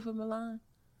 Christopher Milan.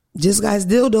 Just got his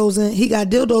dildos in. He got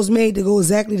dildos made to go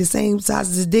exactly the same size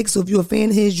as his dick. So if you're a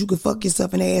fan of his, you can fuck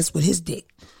yourself in the ass with his dick.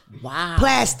 Wow.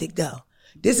 Plastic though.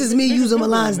 This is me using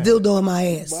Milan's dildo in my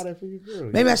ass.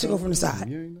 Maybe I should go from the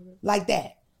side. Like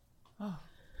that. Oh.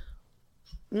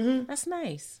 Mm-hmm. That's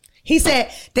nice. He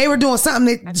said they were doing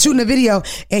something, shooting a video,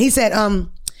 and he said,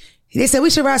 they said we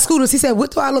should ride scooters. He said,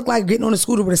 what do I look like getting on a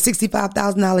scooter with a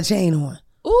 $65,000 chain on?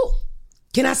 Ooh.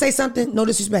 Can I say something? No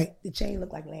disrespect. The chain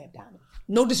looked like lamb diamond.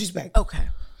 No disrespect. Okay.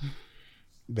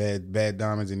 Bad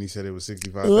diamonds, and he said it was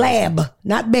 65. Lab,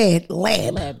 not bad.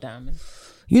 Lab. Lab diamonds.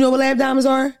 You know what lab diamonds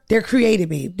are? They're created,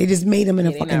 babe. They just made them in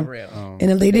a fucking. Not real.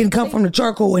 And they didn't come from the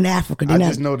charcoal in Africa. I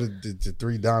just know the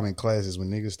 3 diamond classes. When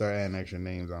niggas start adding extra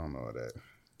names, I don't know that.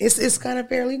 It's kind of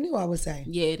fairly new, I would say.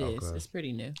 Yeah, it is. It's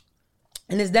pretty new.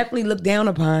 And it's definitely looked down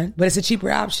upon, but it's a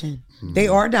cheaper option. Mm-hmm. They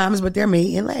are diamonds, but they're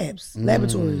made in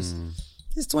laboratories.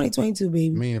 It's 2022,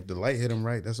 baby. I mean, if the light hit them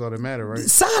right, that's all that matter, right?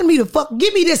 Sign me the fuck.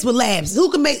 Give me this with labs. Who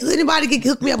can make anybody can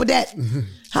hook me up with that?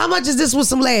 How much is this with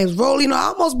some labs? Roll,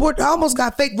 I almost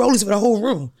got fake rollies for the whole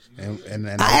room. And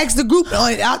I asked the group,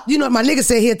 my nigga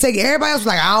said he'll take it. Everybody else was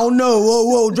like, I don't know.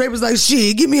 Whoa. Drake was like,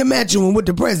 shit, give me a matching one with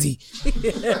the Prezi.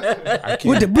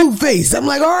 With the blue face. I'm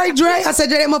like, all right, Dre. I said,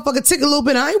 Dre, that motherfucker tick a little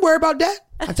bit. I ain't worried about that.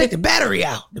 I take the battery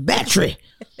out. The battery.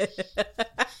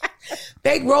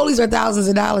 Fake rollies are thousands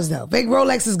of dollars though. Fake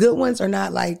Rolexes, good ones, are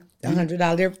not like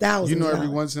 $100. They're thousands. Every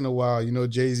once in a while,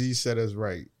 Jay-Z said us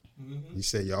right. Mm-hmm. He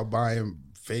said y'all buying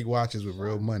fake watches with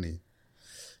real money.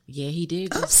 Yeah, he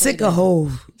did. I'm sick of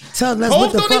Hov. Telling us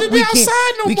what the fuck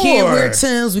we can't wear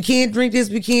Timbs. We can't drink this.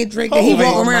 We can't drink that. He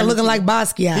walking around looking like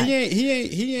Basquiat.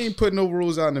 He ain't putting no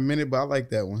rules out in a minute, but I like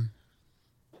that one.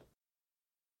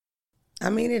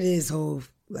 I mean, it is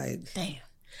Hov. Like, damn.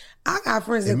 I got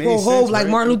friends that quote Hov like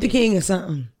Martin Luther King or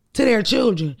something to their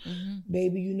children. Mm-hmm.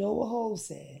 Baby, you know what Hov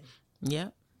said. Yeah.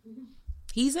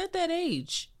 He's at that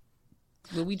age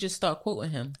where we just start quoting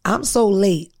him. I'm so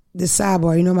late. This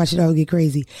sidebar, my shit always get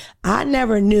crazy. I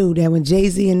never knew that when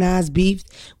Jay-Z and Nas beefed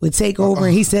would take over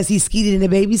and he says he skeeted in the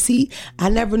baby seat, I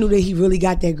never knew that he really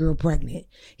got that girl pregnant.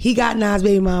 He got Nas'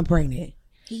 baby mom pregnant.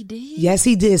 He did? Yes,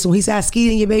 he did. So when he said I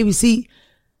skeeted in your baby seat,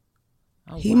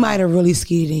 he might have really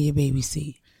skeeted in your baby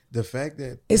seat. The fact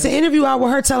that it's an interview out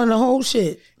with her telling the whole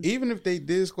shit. Even if they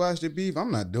did squash the beef, I'm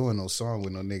not doing no song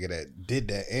with no nigga that did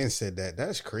that and said that.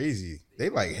 That's crazy. They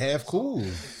like half cool.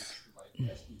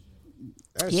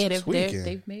 That's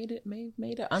they've made it.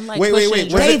 Unlike wait.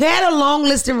 They've had a long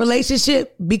lasting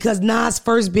relationship because Nas'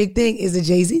 first big thing is a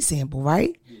Jay-Z sample,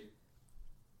 right?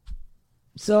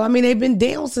 So I mean, they've been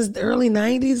down since the early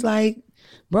 '90s. Like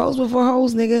bros before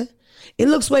hoes, nigga. It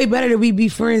looks way better that we be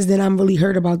friends than I'm really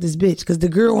hurt about this bitch. Because the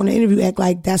girl on the interview act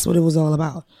like that's what it was all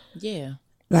about. Yeah.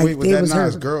 Like, wait, was that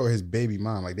Nas' girl or his baby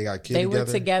mom? Like they got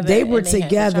kids together? They were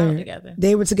together.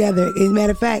 They were together. As a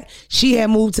matter of fact, she had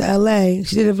moved to LA.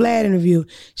 She did a Vlad interview.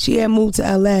 She had moved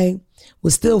to LA,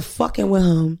 was still fucking with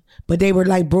him, but they were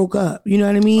like broke up. You know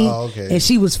what I mean? Oh, okay. And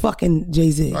she was fucking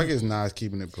Jay-Z. I guess Nas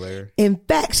keeping it player. In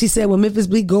fact, she said when Memphis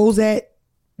Bleak goes at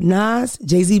Nas,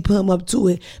 Jay-Z put him up to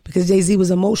it because Jay-Z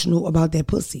was emotional about that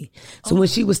pussy. So when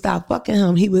she would stop fucking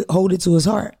him, he would hold it to his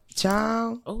heart.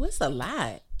 Child. Oh, it's a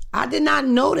lot. I did not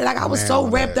know that. Like I was so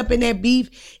wrapped up in that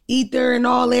beef, ether and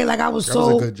all that. Like I was that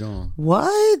so. Was a good joint.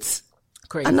 What?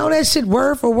 Crazy. I know that shit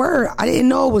word for word. I didn't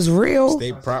know it was real.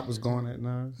 State Prop was going at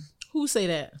Nas. Who say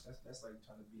that? That's like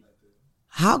trying to be like this.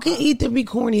 How can ether be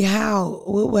corny? How?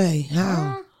 What way?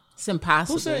 How? It's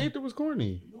impossible. Who said ether was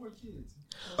corny?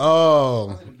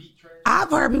 Oh. I've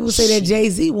heard people say that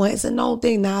Jay-Z won. It's a known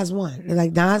thing. Nas won. They're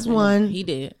like Nas won. He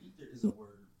did.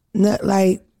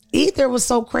 Like ether was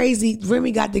so crazy.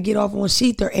 Remy got to get off on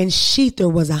Sheether, and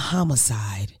Sheether was a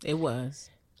homicide. It was.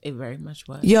 It very much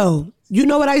was. Yo, you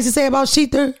know what I used to say about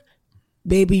Sheether?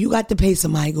 Baby, you got to pay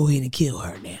somebody to go ahead and kill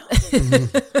her now.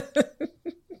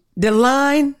 The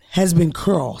line has been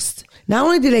crossed. Not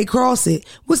only did they cross it,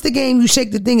 what's the game? You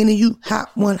shake the thing and then you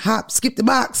hop, skip the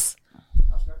box.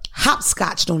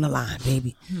 Hopscotched on the line,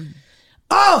 baby.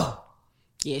 Oh!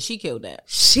 Yeah, she killed that.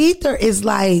 Sheether is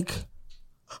like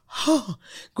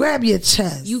Grab your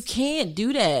chest. You can't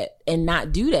do that and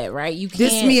not do that, right? You can't.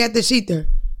 This me at the sheether.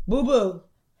 Boo boo.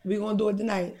 We gonna do it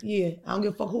tonight. Yeah. I don't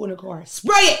give a fuck who in the car.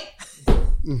 Spray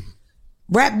it.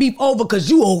 Rap beef over because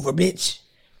you over, bitch.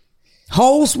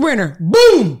 Whole sprinter.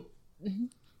 Boom.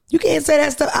 You can't say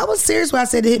that stuff. I was serious when I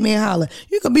said to hit me and holler.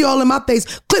 You can be all in my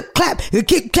face, clip, clap, and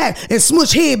kick, clap, and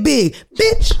smush head big.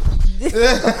 Bitch. The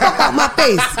fuck out my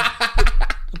face.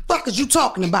 The fuck is you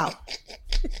talking about?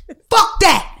 Fuck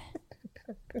that.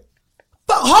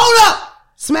 Fuck, hold up.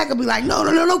 Smack will be like, no,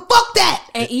 fuck that.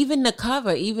 And even the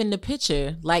cover, even the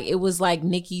picture, like it was like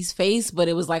Nikki's face, but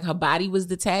it was like her body was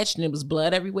detached and it was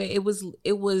blood everywhere. It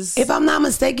was. If I'm not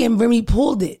mistaken, Remy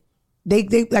pulled it.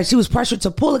 They like she was pressured to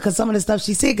pull it because some of the stuff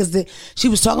she said, because she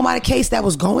was talking about a case that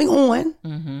was going on.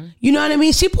 Mm-hmm. You know what I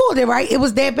mean? She pulled it, right? It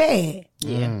was that bad.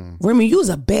 Yeah. Remy, you was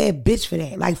a bad bitch for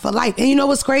that, like for life. And you know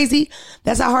what's crazy?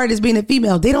 That's how hard it is being a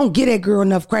female. They don't give that girl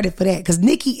enough credit for that because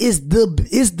Nikki is the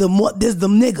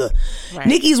nigga. Right.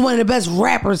 Nikki's one of the best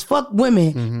rappers. Fuck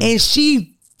women, and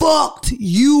she fucked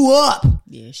you up.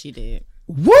 Yeah, she did.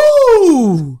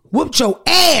 Woo! Whooped your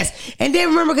ass. And then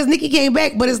remember, because Nikki came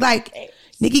back, but it's like.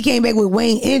 Nikki came back with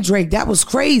Wayne and Drake. That was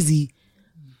crazy.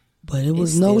 But it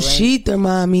was no Sheether,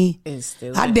 mommy. I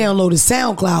downloaded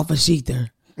SoundCloud for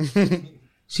Sheether.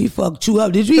 She fucked you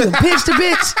up. Did you even pitch the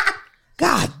bitch?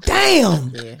 God damn.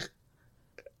 Yeah.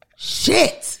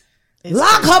 Shit.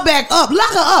 Lock her back up.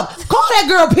 Lock her up. Call that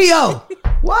girl P.O.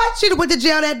 What? She done went to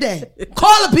jail that day.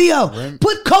 Call her P.O.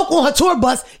 Put coke on her tour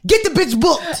bus. Get the bitch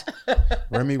booked.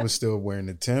 Remy was still wearing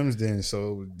the Timbs then,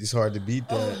 so it's hard to beat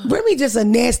that. Remy just a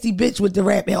nasty bitch with the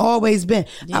rap and always been.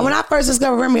 Yeah. When I first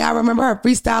discovered Remy, I remember her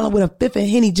freestyling with a fifth and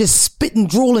Henny, just spitting,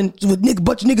 drooling with a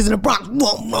bunch of niggas in the Bronx.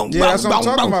 Yeah, that's what I'm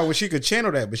talking about. When she could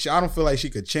channel that, but I don't feel like she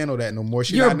could channel that no more.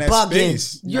 She's not in that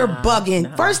space. You're bugging.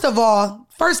 Nah. First of all,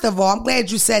 I'm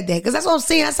glad you said that because that's what I'm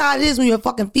saying. That's how it is when you're a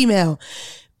fucking female.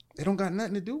 It don't got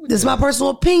nothing to do with this. This is my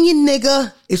personal opinion,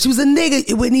 nigga. If she was a nigga,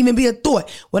 it wouldn't even be a thought.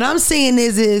 What I'm saying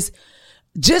is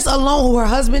just alone who her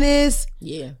husband is,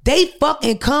 they fuck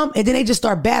and come and then they just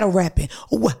start battle rapping.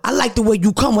 Oh, I like the way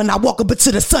you come when I walk up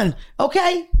into the sun.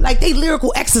 Okay? Like they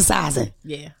lyrical exercising.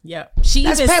 Yeah. She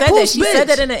even said that. She said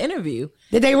that in an interview.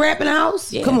 Did they rap in the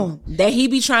house? Yeah. Come on. That he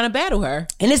be trying to battle her.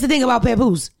 And that's the thing about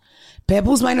Papoose.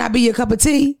 Papoose might not be your cup of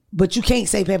tea, but you can't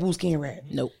say Papoose can't rap.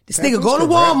 Nope. This nigga go to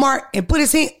Walmart and put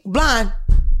his hand blind,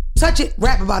 touch it,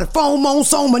 rap about it. Phone, moan,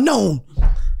 song, known.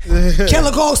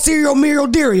 Kellogg's cereal, Muriel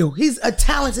Dario. He's a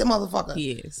talented motherfucker.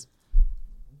 He is.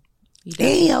 And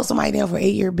he held somebody down for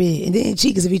 8-year bid and didn't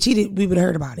cheat because if he cheated, we would have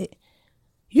heard about it.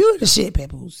 You the shit,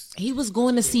 Papoose. He was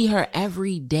going to see her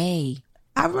every day.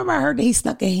 I remember I heard that he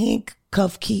snuck a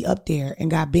handcuff key up there and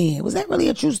got banned. Was that really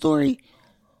a true story?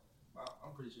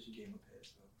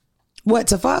 What,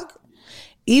 to fuck?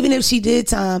 Even if she did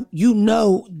time, you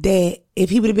know that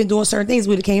if he would have been doing certain things, it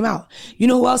would have came out. You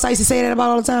know who else I used to say that about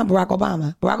all the time? Barack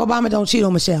Obama. Barack Obama don't cheat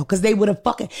on Michelle because they would have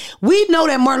fucking... We know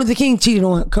that Martin Luther King cheated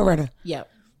on Coretta. Yep.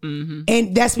 Mm-hmm.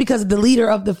 And that's because the leader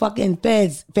of the fucking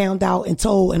feds found out and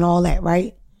told and all that,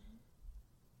 right?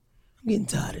 I'm getting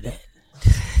tired of that.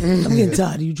 I'm getting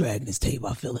tired of you dragging this table.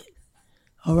 I feel it.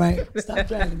 All right? Stop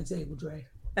dragging the table, Dre.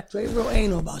 Dre real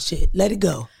anal about shit. Let it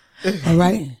go. All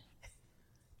right?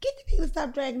 Get the people to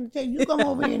stop dragging the table. You come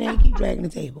over here and then keep dragging the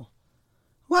table.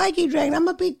 Why you keep dragging? I'm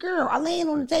a big girl. I land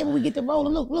on the table. We get to roll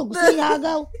and look. See how I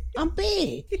go? I'm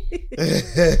big.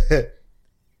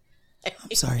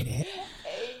 I'm sorry, Dad.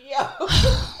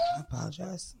 I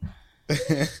apologize.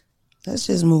 Let's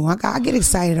just move. I get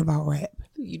excited about rap.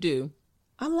 You do.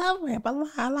 I love rap.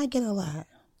 I like it a lot.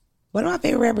 One of my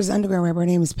favorite rappers is an underground rapper. Her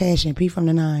name is Passion, P from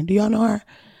the 9. Do y'all know her?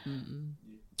 Mm-mm.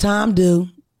 Tom do.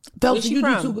 Where's she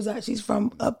from? She's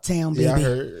from Uptown, baby. Yeah, I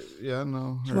heard. Yeah, I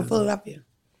know. She's from Philadelphia.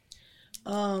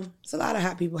 It's a lot of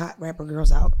hot rapper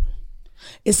girls out.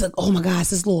 It's oh my God, it's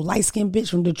this little light skinned bitch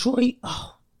from Detroit.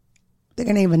 Oh, I think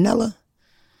her name Vanilla.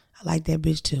 I like that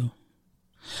bitch too.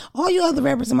 All you other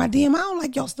rappers in my DM, I don't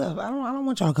like y'all stuff. I don't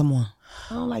want y'all to come on.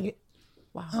 I don't like it.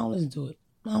 Wow. I don't listen to it.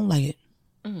 I don't like it.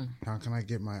 How can I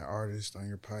get my artist on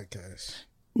your podcast?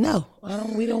 No,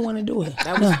 we don't want to do it.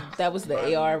 That was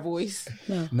the AR voice.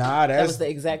 No. Nah, that was the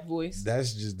exact voice.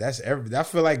 That's every. I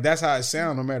feel like that's how it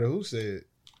sounds, no matter who said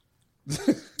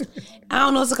it. I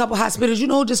don't know. It's a couple hospitals. You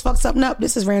know who just fucked something up?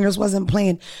 This is Randall's wasn't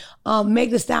playing.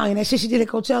 Meg Thee Stallion. That shit she did at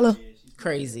Coachella.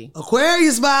 Crazy.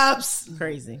 Aquarius vibes.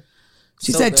 Crazy.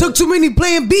 She said, took too many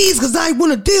playing bees because I ain't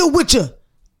want to deal with you.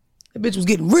 That bitch was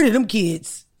getting rid of them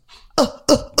kids.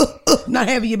 Not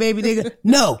having your baby, nigga.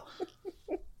 No.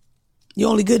 You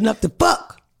only good enough to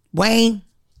fuck, Wayne.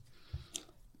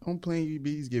 Don't playing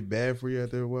bees get bad for you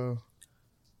after a while?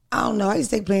 I don't know. I used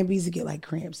to take Plan B's to get like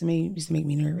cramps. It used to make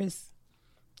me nervous.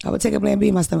 I would take a Plan B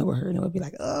and my stomach would hurt. And it would be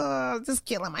like, oh, just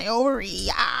killing my ovary.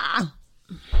 Ah.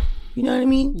 You know what I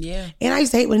mean? Yeah. And I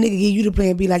used to hate when a nigga give you the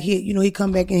Plan B. Like, he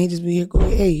come back and he just be here, go,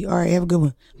 hey, all right, have a good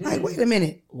one. Like, wait a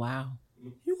minute. Wow.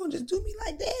 You gonna just do me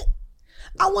like that?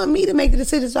 I want me to make the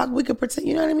decision so we could pretend.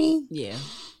 You know what I mean? Yeah.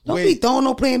 Don't be throwing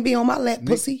no Plan B on my lap,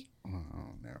 pussy. Oh,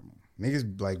 never mind.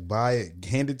 Niggas like buy it,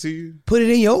 hand it to you. Put it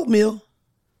in your oatmeal.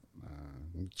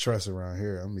 Trust around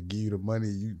here. I'm gonna give you the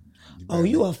money.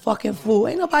 You a fucking fool.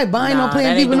 Ain't nobody buying no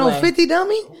Plan B with no 50,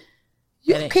 dummy.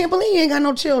 You can't believe you ain't got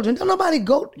no children. Don't nobody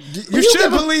go. You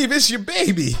should believe it's your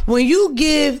baby. When you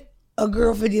give a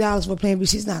girl $50 for Plan B,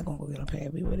 she's not gonna go get a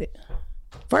Plan B with it.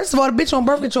 First of all, the bitch on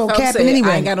birth control capping anyway.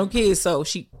 I ain't got no kids, so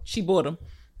she bought them.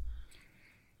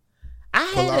 I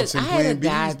had a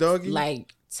guy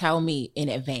like tell me in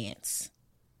advance,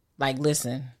 like,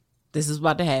 listen, this is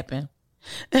about to happen,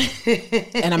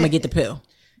 and I'm gonna get the pill.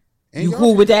 And you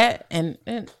cool with that? And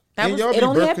that was y'all it. Be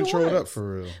Only birth happened controlled once. Up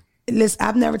for real. Listen,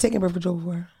 I've never taken birth control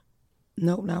before.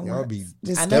 Nope, not y'all once. Be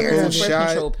just I never scared birth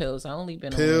control pills. I only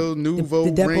been pill, on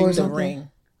Nuvo, the ring.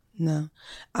 No,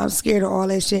 I'm scared of all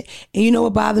that shit. And you know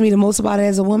what bothered me the most about it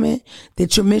as a woman?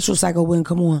 That your menstrual cycle wouldn't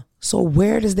come on. So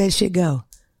where does that shit go?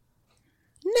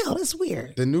 No, that's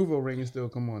weird. The Nuvo ring still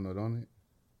come on though, don't it?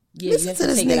 Yeah, listen to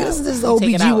this nigga. Listen to this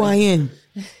OBGYN.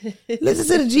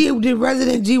 Listen to the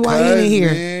resident GYN in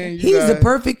here. Man, he's the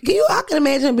perfect. I can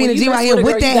imagine being a GYN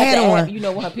with that hat on. You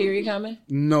know when her period coming?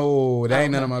 No, that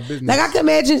ain't none of my business. Like I can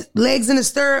imagine legs in the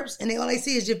stirrups, and all they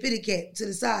see is your fitty cat to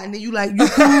the side, and then you like, you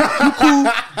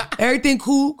cool, everything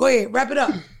cool. Go ahead, wrap it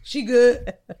up. She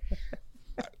good.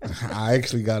 I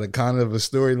actually got a kind of a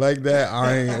story like that.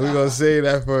 We gonna say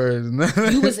that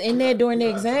first. You was in there during the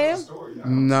exam?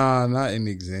 Nah, not in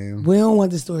the exam. We don't want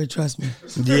the story. Trust me.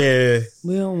 Yeah,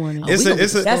 we don't want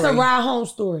it. That's a ride home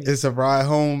story. It's a ride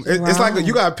home. It's like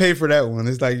you gotta pay for that one.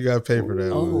 It's like you gotta pay for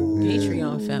that one.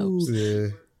 Patreon Phelps. Yeah.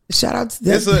 Shout out to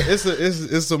that.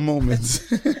 It's a moment.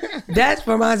 That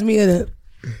reminds me of the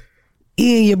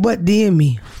in your butt DM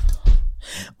me.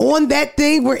 On that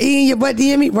thing where in your butt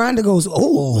DM me, Rhonda goes,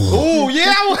 oh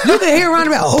yeah. You can hear Rhonda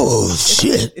about, oh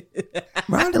shit.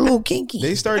 Rhonda a little kinky.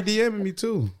 They start DMing me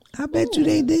too. I bet you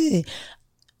they did.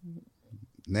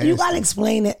 Nasty. You gotta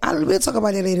explain it. We'll talk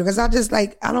about that later because I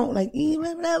don't like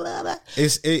blah, blah, blah, blah.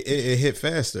 It hit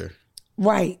faster.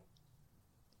 Right.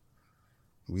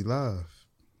 We love.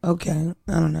 Okay.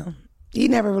 I don't know. He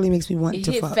never really makes me want to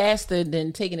fuck. It hit faster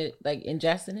than taking it, like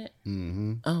ingesting it?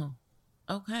 Mm-hmm. Oh.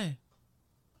 Okay.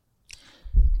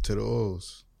 To the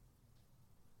oils.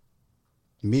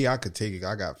 Me, I could take it.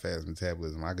 I got fast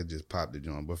metabolism. I could just pop the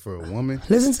joint. But for a woman,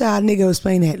 listen to how a nigga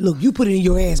explain that. Look, you put it in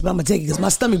your ass, but I'm gonna take it because my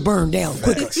stomach burned down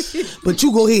quicker. But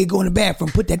you go ahead, go in the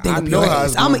bathroom, put that thing up your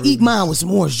ass. I'm gonna eat mine with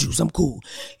some orange juice. I'm cool.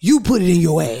 You put it in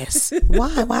your ass.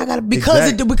 Why? I gotta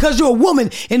because you're a woman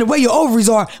and the way your ovaries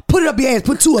are. Put it up your ass.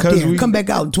 Put two up there. And come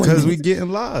back out in 20 minutes. Because we getting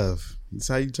live. That's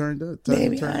how you turned up.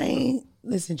 Baby, I ain't.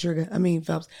 Listen,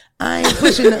 Phelps. I ain't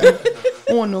pushing nothing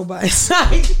on nobody's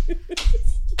side.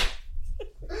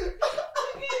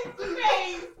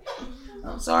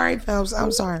 I'm sorry, Phelps.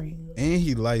 I'm sorry. And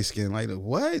he light skinned. Like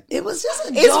what? It was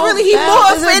just a joke. It's really he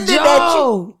more offended that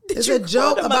you. It's a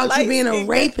joke about you being a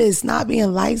rapist, not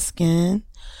being light skinned.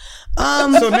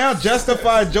 So now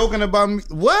justify joking about me.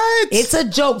 What? It's a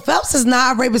joke. Phelps is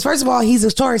not a rapist. First of all, he's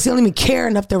a tourist. He don't even care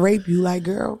enough to rape you. Like,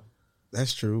 girl.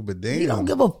 That's true, but damn. He don't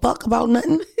give a fuck about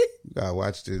nothing. You gotta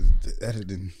watch the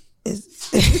editing.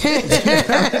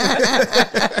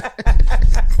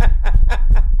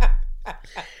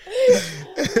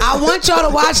 I want y'all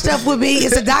to watch stuff with me.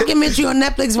 It's a documentary on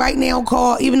Netflix right now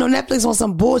called, even though Netflix on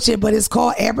some bullshit, but it's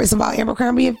called It's about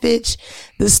Abercrombie and Fitch,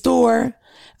 the store.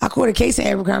 I caught a case of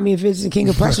Abercrombie and Fitch and King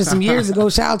of Prussia some years ago.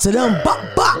 Shout out to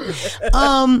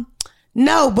them.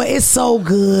 No, but it's so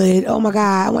good. Oh my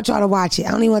God. I want y'all to watch it.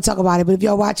 I don't even want to talk about it, but if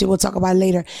y'all watch it, we'll talk about it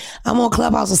later. I'm on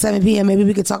Clubhouse at 7 p.m. Maybe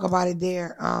we could talk about it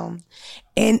there.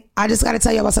 And I just got to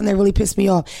tell you about something that really pissed me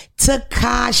off.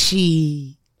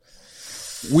 Tekashi.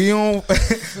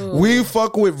 We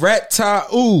fuck with Rat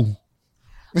Ooh.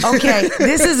 Okay,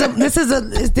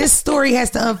 this story has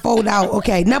to unfold out.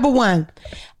 Okay, number one,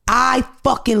 I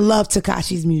fucking love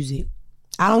Tekashi's music.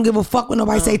 I don't give a fuck when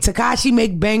nobody say Tekashi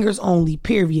make bangers only.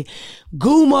 Period.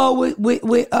 Gummo with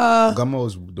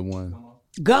Gummo's the one.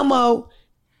 Gummo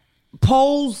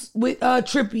pose with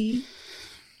Trippy.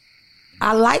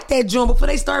 I like that joint before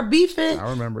they start beefing.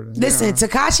 I remember that. Listen,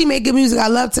 Tekashi make good music. I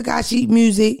love Tekashi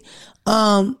music.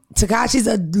 Tekashi's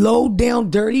a low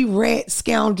down dirty rat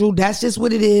scoundrel. That's just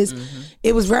what it is.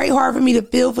 It was very hard for me to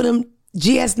feel for them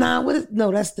GS9.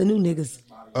 No, that's the new niggas.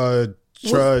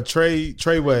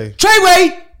 Treyway.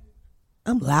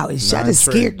 I'm loud as shit. I just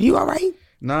scared. You all right?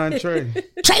 Trey.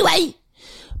 Treyway.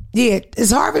 Yeah,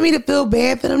 it's hard for me to feel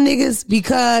bad for them niggas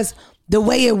because the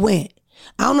way it went.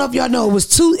 I don't know if y'all know,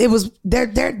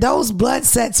 those blood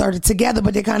sets are together,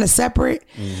 but they're kind of separate.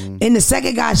 Mm-hmm. And the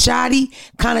second guy, Shotty,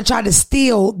 kind of tried to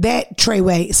steal that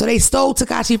Treyway. So they stole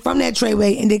Tekashi from that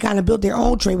Treyway and they kind of built their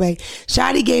own Treyway.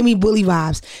 Shotty gave me bully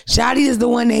vibes. Shotty is the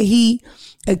one that he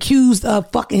accused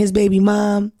of fucking his baby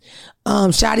mom.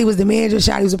 Shotty was the manager.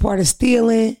 Shotty was a part of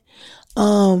stealing.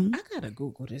 I gotta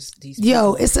Google this.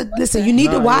 Listen. You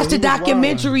need to watch the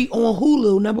documentary on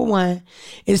Hulu. Number one,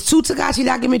 it's 2 Tekashi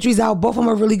documentaries out. Both of them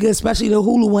are really good, especially the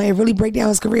Hulu one. It really break down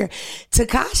his career.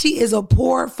 Tekashi is a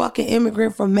poor fucking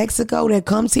immigrant from Mexico that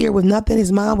comes here with nothing.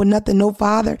 His mom with nothing, no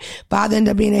father. Father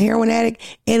ended up being a heroin addict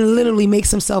and literally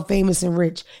makes himself famous and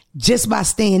rich just by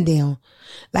staying down.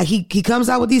 Like he comes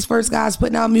out with these first guys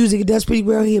putting out music. It does pretty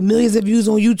well. He had millions of views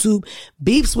on YouTube,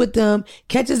 beefs with them,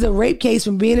 catches a rape case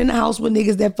from being in the house with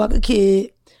niggas that fuck a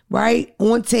kid, right?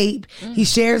 On tape. He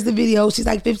shares the video. She's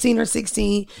like 15 or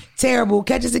 16. Terrible.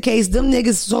 Catches the case. Them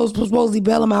niggas supposedly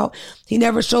bail him out. He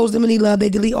never shows them any love. They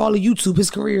delete all of YouTube.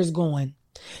 His career is gone.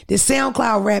 The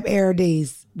SoundCloud rap era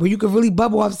days where you could really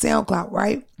bubble off SoundCloud,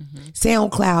 right? Mm-hmm.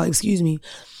 SoundCloud, excuse me.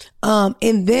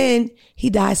 And then he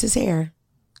dyes his hair.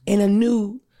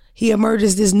 And he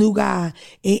emerges this new guy,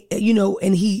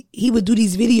 and he would do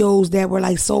these videos that were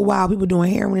like so wild. People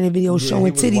doing heroin in the videos,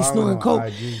 showing titties, snorting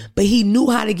coke. But he knew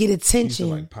how to get attention.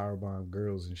 He used to like powerbomb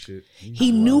girls and shit.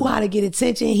 He knew how to get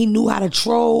attention. He knew how to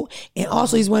troll, and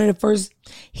also he is one of the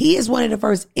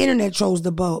first internet trolls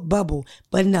to bubble.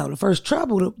 But no, let's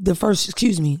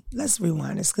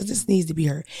rewind this because this needs to be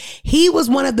heard. He was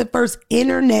one of the first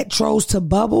internet trolls to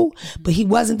bubble, but he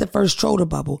wasn't the first troll to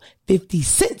bubble. 50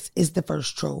 Cent is the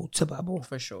first troll to bubble.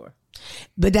 For sure.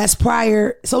 But that's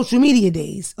prior social media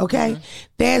days, okay? Mm-hmm.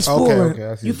 Fast forward.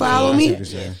 Okay, you follow me?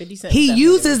 He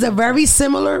uses a very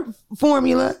similar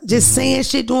formula, just saying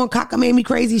shit, doing cockamamie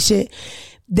crazy shit.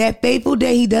 That fateful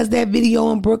day he does that video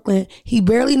in Brooklyn, he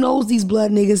barely knows these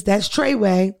blood niggas. That's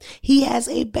Treyway. He has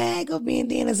a bag of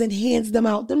bandanas and hands them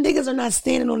out. Them niggas are not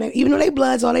standing on that. Even though they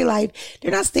bloods all their life,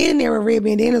 they're not standing there with red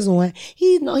bandanas on.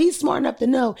 He's smart enough to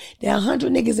know that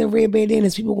 100 niggas in red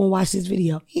bandanas, people gonna watch this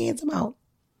video. He hands them out.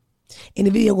 And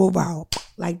the video go viral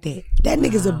like that. That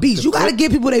nigga's a beast. You gotta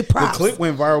give people their props. The clip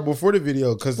went viral before the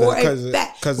video because of all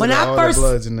the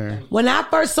bloods in there. When I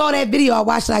first saw that video, I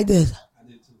watched it like this.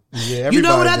 Yeah, you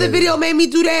know what other video made me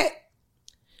do that?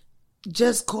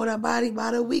 Just caught a body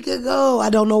about a week ago. I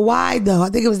don't know why though. I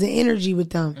think it was the energy with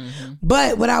them. Mm-hmm.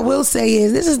 But what I will say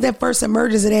is this is the first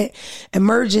emergence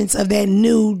of that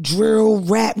new drill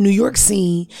rap New York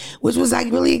scene, which was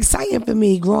like really exciting for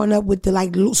me growing up with the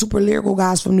like super lyrical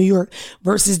guys from New York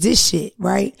versus this shit,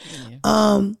 right?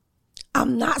 Yeah.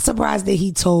 I'm not surprised that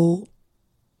he told.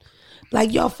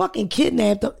 Like y'all fucking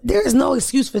kidnapped them. There is no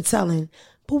excuse for telling.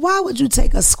 But why would you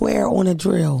take a square on a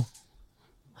drill?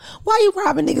 Why you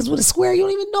robbing niggas with a square? You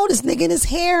don't even know this nigga and his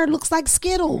hair looks like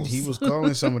Skittles. He was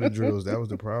calling some of the drills. That was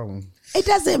the problem. It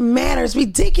doesn't matter. It's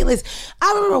ridiculous.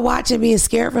 I remember watching being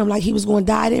scared for him like he was going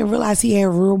to die. I didn't realize he had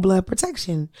real blood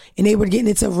protection. And they were getting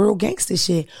into real gangster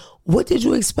shit. What did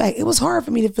you expect? It was hard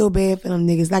for me to feel bad for them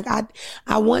niggas. Like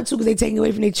I want to because they taking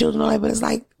away from their children and all that. But it's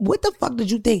like, what the fuck did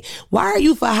you think? Why are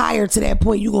you for hire to that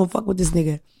point you going to fuck with this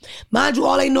nigga? Mind you,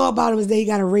 all they know about him is that he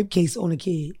got a rape case on a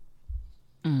kid.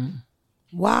 Mm.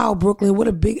 Wow, Brooklyn, what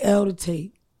a big L to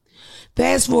take.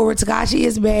 Fast forward, Tekashi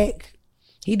is back.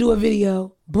 He do a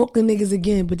video. Brooklyn niggas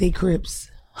again, but they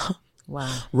Crips.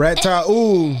 Wow. Rat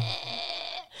Ooh.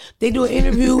 They do an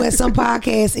interview at some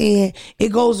podcast and it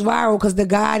goes viral because the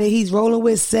guy that he's rolling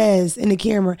with says in the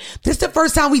camera, this is the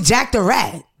first time we jacked a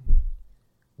rat.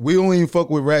 We don't even fuck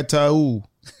with Rat Ooh.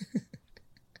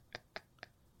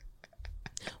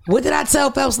 What did I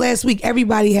tell Phelps last week?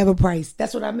 Everybody have a price.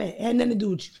 That's what I meant. It had nothing to do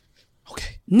with you.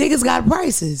 Okay. Niggas got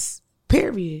prices.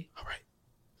 Period. All right.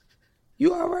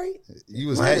 You all right? You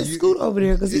was happy. Scoot over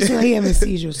there because he having a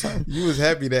seizure or something. You was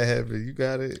happy that happened. You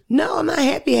got it. No, I'm not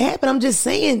happy it happened. I'm just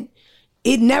saying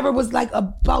it never was like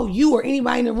about you or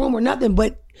anybody in the room or nothing,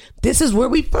 but this is where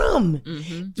we from.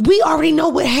 Mm-hmm. We already know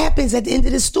what happens at the end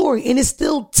of the story. And it's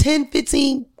still 10,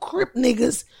 15 Crip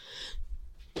niggas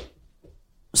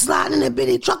sliding in a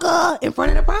bitty trucker in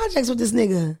front of the projects with this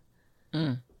nigga.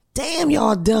 Mm. Damn,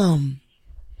 y'all dumb.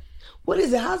 What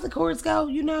is it? How's the chorus go?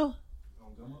 You know?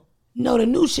 No, the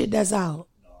new shit that's out.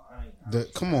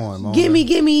 Come on, man.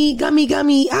 Gimme,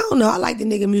 gummy. I don't know. I like the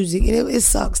nigga music. And it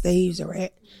sucks that he's a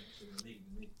rat.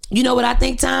 You know what I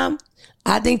think, Tom?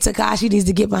 I think Tekashi needs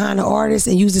to get behind the artist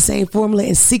and use the same formula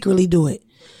and secretly do it.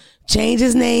 change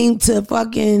his name to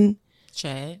fucking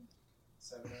Chad.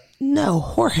 No,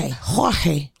 Jorge.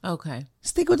 Okay.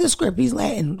 Stick with the script. He's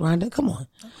Latin, Rhonda. Come on.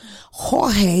 Okay.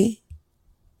 Jorge.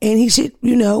 And he should,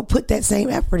 put that same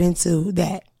effort into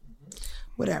that.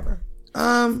 Whatever.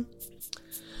 The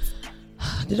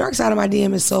dark side of my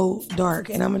DM is so dark,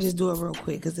 and I'm going to just do it real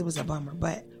quick because it was a bummer.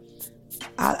 But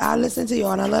I listen to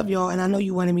y'all, and I love y'all, and I know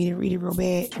you wanted me to read it real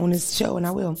bad on this show, and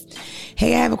I will.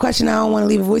 Hey, I have a question. I don't want to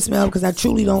leave a voicemail because I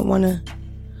truly don't want to.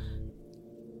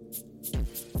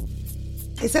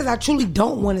 It says I truly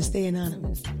don't want to stay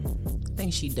anonymous. I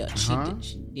think she does.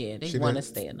 They want to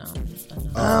stay anonymous.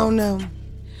 I don't know.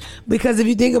 Because if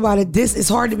you think about it, it's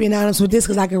hard to be anonymous with this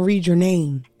because I can read your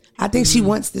name. I think she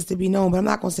wants this to be known, but I'm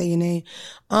not going to say your name.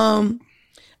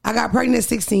 I got pregnant at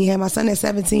 16, had my son at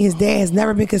 17. His dad has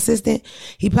never been consistent.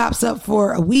 He pops up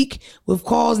for a week with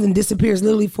calls and disappears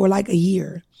literally for like a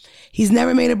year. He's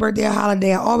never made a birthday or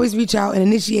holiday. I always reach out and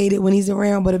initiate it when he's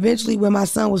around, but eventually when my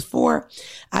son was 4,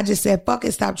 I just said, fuck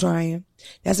it, stop trying.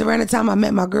 That's around the time I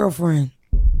met my girlfriend.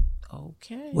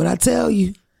 Okay. What I tell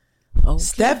you? Okay.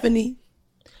 Stephanie,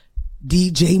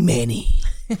 DJ Manny.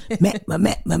 Matt,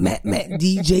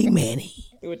 DJ Manny.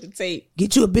 With the tape.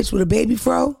 Get you a bitch with a baby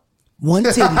fro, one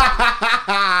titty.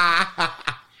 That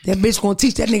bitch gonna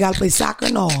teach that nigga how to play soccer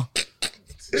and all.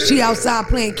 She outside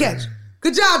playing catch.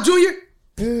 Good job, Junior.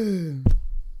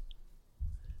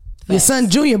 Your son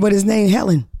Junior, but his name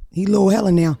Helen. He little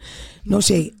Helen now. No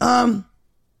shade. He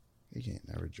can't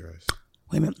never dress.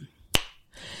 Wait a minute.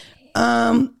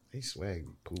 He swag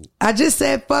cool. I just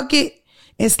said fuck it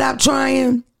and stop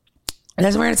trying. And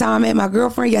that's around the time I met my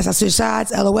girlfriend. Yes, I switched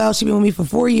sides. LOL. She been with me for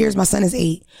 4 years. My son is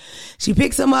 8. She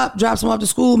picks him up, drops him off to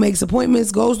school, makes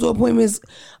appointments, goes to appointments,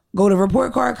 go to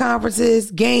report card conferences,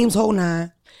 games, whole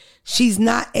nine. She's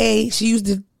not she used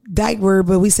the dyke word,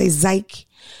 but we say zyke.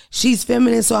 She's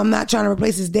feminine, so I'm not trying to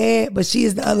replace his dad, but she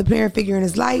is the other parent figure in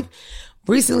his life.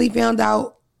 Recently found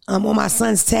out on my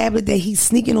son's tablet that he's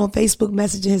sneaking on Facebook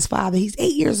messaging his father. He's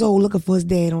 8 years old looking for his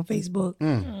dad on Facebook.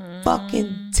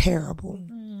 Fucking terrible.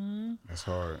 That's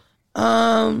hard.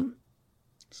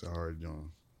 It's a hard job.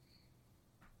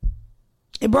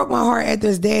 It broke my heart after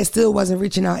his dad still wasn't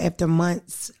reaching out after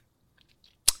months.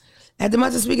 After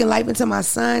months of speaking life into my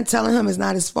son, telling him it's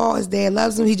not his fault. His dad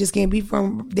loves him. He just can't be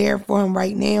there for him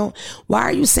right now. Why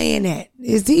are you saying that?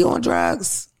 Is he on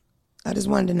drugs? I just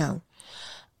wanted to know.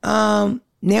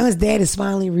 Now his dad is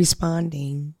finally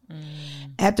responding.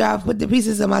 After I've put the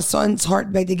pieces of my son's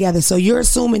heart back together. So you're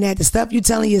assuming that the stuff you're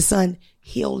telling your son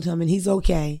healed him and he's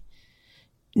okay.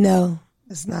 No,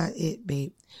 that's not it,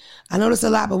 babe. I know this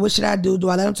a lot, but what should I do? Do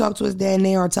I let him talk to his dad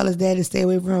now or tell his dad to stay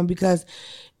away from him? Because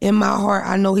in my heart,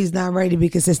 I know he's not ready to be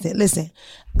consistent. Listen,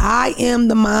 I am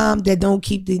the mom that don't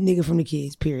keep the nigga from the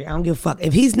kids, period. I don't give a fuck.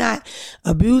 If he's not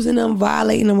abusing them,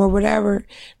 violating them or whatever,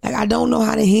 like I don't know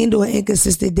how to handle an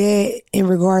inconsistent dad in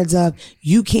regards of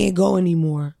you can't go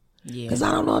anymore. Yeah. Because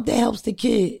I don't know if that helps the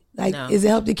kid. Like, Is it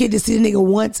help the kid to see the nigga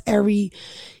once every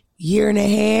year and a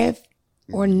half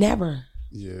or never?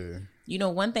 Yeah. You know,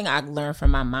 one thing I learned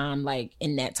from my mom, like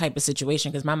in that type of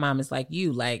situation, because my mom is like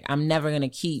you, like I'm never going to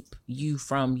keep you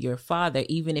from your father,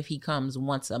 even if he comes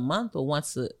once a month or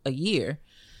once a year.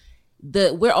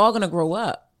 We're all going to grow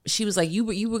up. She was like, you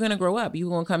were going to grow up. You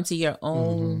were going to come to your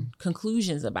own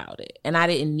conclusions about it. And I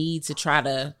didn't need to try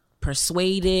to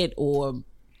persuade it or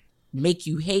make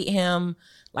you hate him.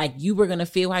 Like you were going to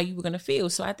feel how you were going to feel.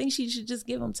 So I think she should just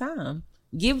give him time.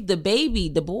 Give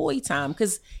the boy time.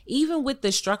 Because even with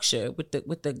the structure, with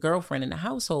the girlfriend in the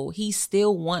household, he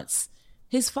still wants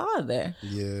his father.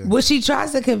 Yeah. What she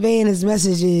tries to convey in his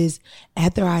message is,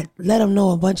 after I let him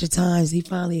know a bunch of times, he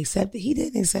finally accepted. He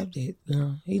didn't accept it,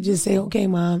 girl. He just say, okay,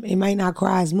 mom. It might not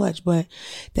cry as much, but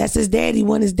that's his dad. He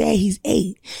want his dad. He's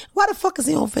 8. Why the fuck is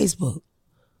he on Facebook?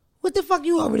 What the fuck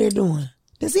you over there doing?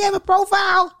 Does he have a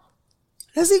profile?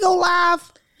 Does he go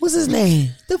live? What's his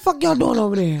name? The fuck y'all doing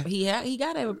over there? He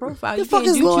got to have a profile. The fuck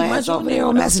is little ass over there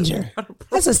on Messenger?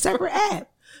 That's a separate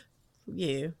app.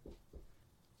 Yeah.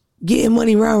 Getting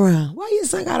money round. Why your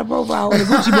son got a profile with a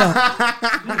Gucci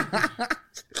belt?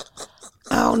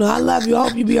 I don't know. I love you. I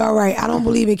hope you be all right. I don't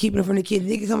believe in keeping it from the kids.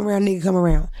 Nigga come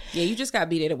around. Yeah, you just got to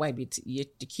be there to wipe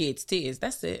the kids' tears.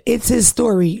 That's it. It's his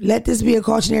story. Let this be a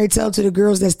cautionary tale to the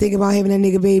girls that's thinking about having that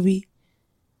nigga baby.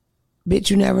 Bitch,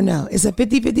 you never know. It's a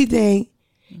 50-50 thing.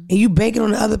 And you banking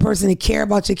on the other person to care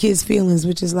about your kid's feelings,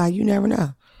 which is like, you never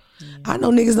know. Yeah. I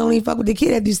know niggas don't even fuck with the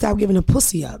kid after you stop giving a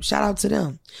pussy up. Shout out to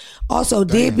them. Also,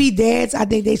 deadbeat dads, I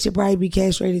think they should probably be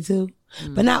castrated too.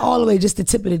 But not all the way, just the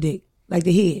tip of the dick. Like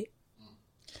the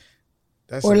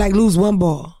head. Or like lose one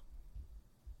ball.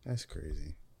 That's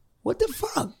crazy. What the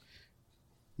fuck?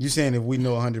 You saying if we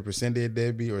know 100% they're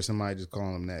deadbeat or somebody just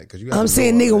calling them that? Cause I'm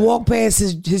saying nigga walk past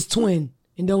his twin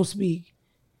and don't speak.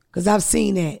 Cause I've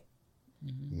seen that.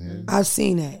 Yeah. I've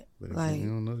seen that. But like you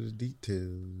don't know the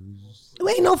details. There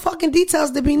ain't no fucking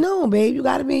details to be known, babe. You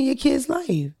gotta be in your kid's life.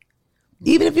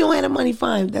 Even if you don't have the money,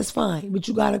 fine, that's fine. But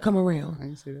you gotta come around. I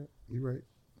ain't say that. You right.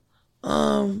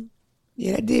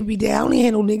 Yeah, that did be that. I only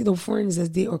had no friends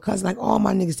that did or cousins. Like all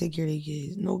my niggas take care of their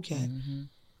kids. No cat.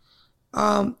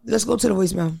 Let's go to the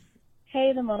voicemail.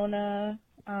 Hey, Damona.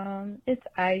 It's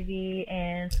Ivy,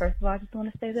 and first of all, I just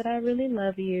want to say that I really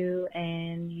love you,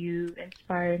 and you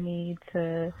inspire me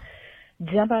to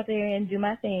jump out there and do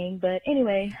my thing. But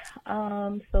anyway,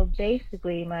 so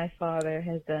basically, my father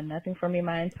has done nothing for me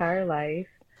my entire life.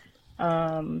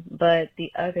 But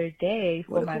the other day,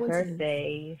 for my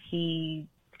birthday, he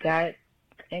got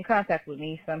in contact with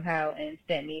me somehow and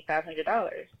sent me $500.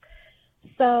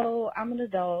 So I'm an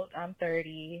adult, I'm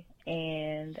 30,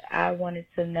 and I wanted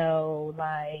to know,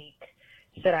 like,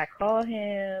 should I call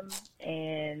him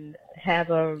and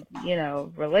have a,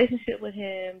 relationship with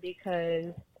him,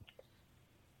 because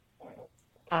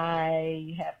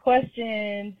I have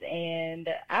questions and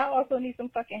I also need some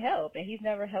fucking help, and he's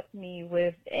never helped me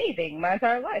with anything my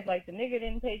entire life. Like, the nigga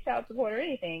didn't pay child support or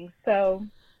anything, so.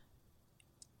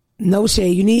 No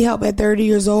shade. You need help at 30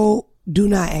 years old. Do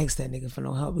not ask that nigga for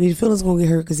no help. Your feelings gonna get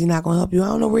hurt because he's not gonna help you. I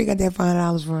don't know where he got that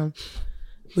 $5 from,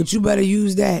 but you better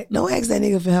use that. Don't ask that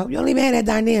nigga for help. You don't even have that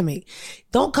dynamic.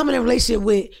 Don't come in a relationship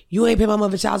with, you ain't pay my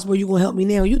mother child support, you gonna help me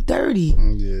now. You 30.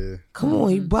 Yeah. Come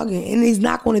on, you bugging. And he's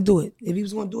not gonna do it. If he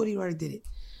was gonna do it, he already did it.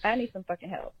 I need some fucking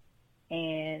help.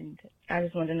 And I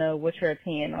just want to know what your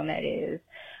opinion on that is.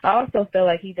 I also feel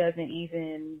like he doesn't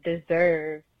even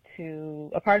deserve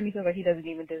a part of me feels like he doesn't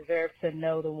even deserve to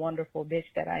know the wonderful bitch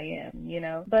that I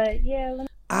am, But yeah.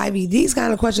 Ivy, these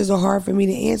kind of questions are hard for me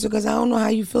to answer because I don't know how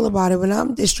you feel about it. When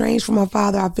I'm estranged from my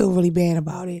father, I feel really bad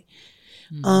about it.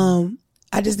 Mm-hmm.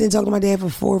 I just didn't talk to my dad for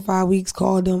 4 or 5 weeks,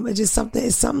 called him. It's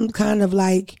something kind of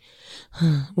like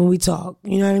when we talk,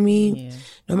 you know what I mean? Yeah.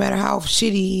 No matter how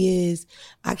shitty he is,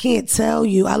 I can't tell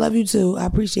you. I love you too. I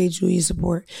appreciate you and your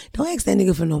support. Don't ask that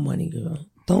nigga for no money, girl.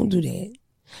 Don't do that.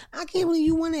 I can't believe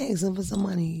you want to ask him for some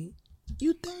money.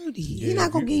 You 30. Yeah, he's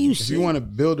not going to give you shit. If you want to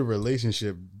build a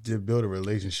relationship, just build a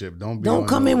relationship. Don't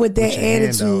come in with that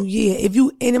attitude. Yeah.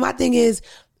 And my thing is,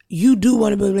 you do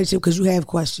want to build a relationship because you have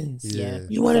questions. Yeah.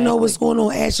 You want to know what's going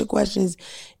on, ask your questions,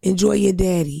 enjoy your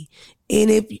daddy. And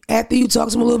if after you talk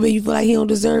to him a little bit, you feel like he don't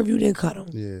deserve you, then cut him.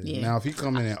 Yeah. Now if he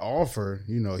come in and offer,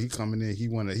 he coming in, he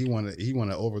wanna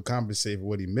overcompensate for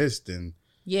what he missed, and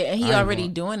yeah, and he already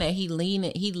doing that. He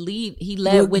led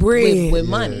with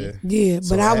money. Yeah,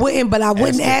 but I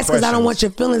wouldn't ask because I don't want your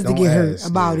feelings to get hurt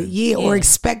about it. Yeah, or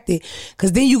expect it,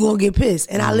 because then you gonna get pissed.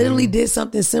 And I literally did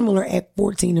something similar at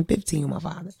 14 and 15 with my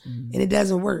father, and it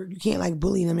doesn't work. You can't like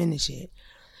bully them into shit.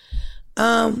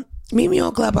 Meet me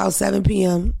on Clubhouse 7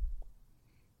 p.m.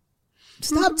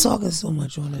 Stop talking so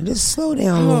much on it. Just slow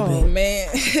down a little bit. Oh,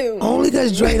 man. Only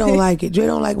because Dre don't like it. Dre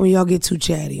don't like when y'all get too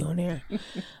chatty on there.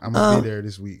 I'm going to be there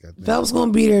this week, I think. Phelps going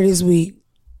to be there this week.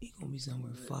 He going to be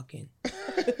somewhere fucking.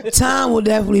 Tom will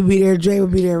definitely be there. Dre will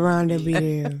be there. Rhonda will be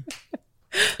there.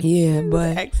 Yeah,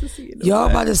 but y'all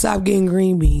about to stop getting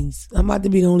green beans. I'm about to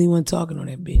be the only one talking on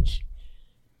that bitch.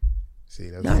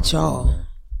 See, that's not y'all.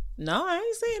 No, I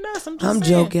ain't saying that. I'm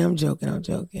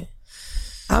joking.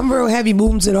 I'm real heavy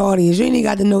moving to the audience. You ain't even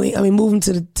got to know. Moving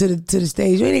to the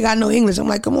stage. You ain't even got to know English. I'm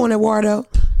like, come on, Eduardo.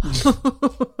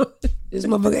 This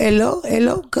motherfucker,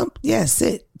 hello, come, yeah,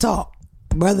 sit, talk,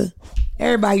 brother.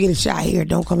 Everybody get a shot here.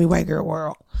 Don't call me white girl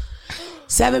world.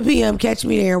 7 p.m. Catch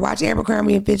me there. Watch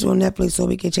Abercrombie and Fitch on Netflix so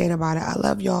we can chat about it. I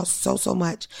love y'all so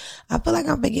much. I feel like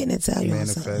I'm forgetting to tell y'all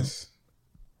something.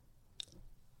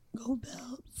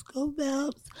 Go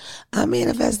Bells. I'm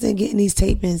manifesting getting these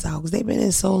tape-ins out because they've been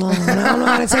in so long. And I don't know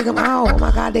how to take them out. Oh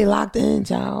my God, they locked in,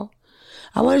 y'all.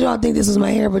 I wanted y'all to think this was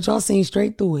my hair, but y'all seen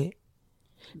straight through it.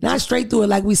 Not straight through it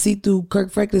like we see through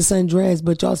Kirk Franklin's sundress,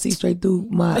 but y'all see straight through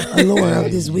my allure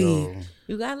of this wig.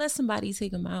 You gotta let somebody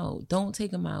take them out. Don't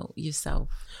take them out yourself.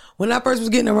 When I first was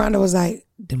getting around, I was like,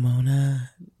 Damona,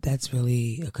 that's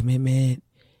really a commitment.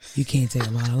 You can't take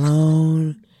them out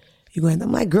alone.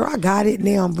 I'm like, girl, I got it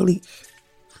now.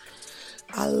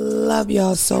 I love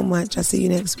y'all so much. I'll see you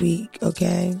next week,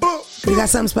 okay? We got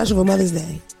something special for Mother's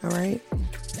Day, all right?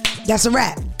 That's a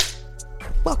wrap.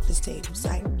 Fuck this tape.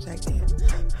 Psych, damn.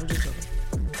 I'm just joking.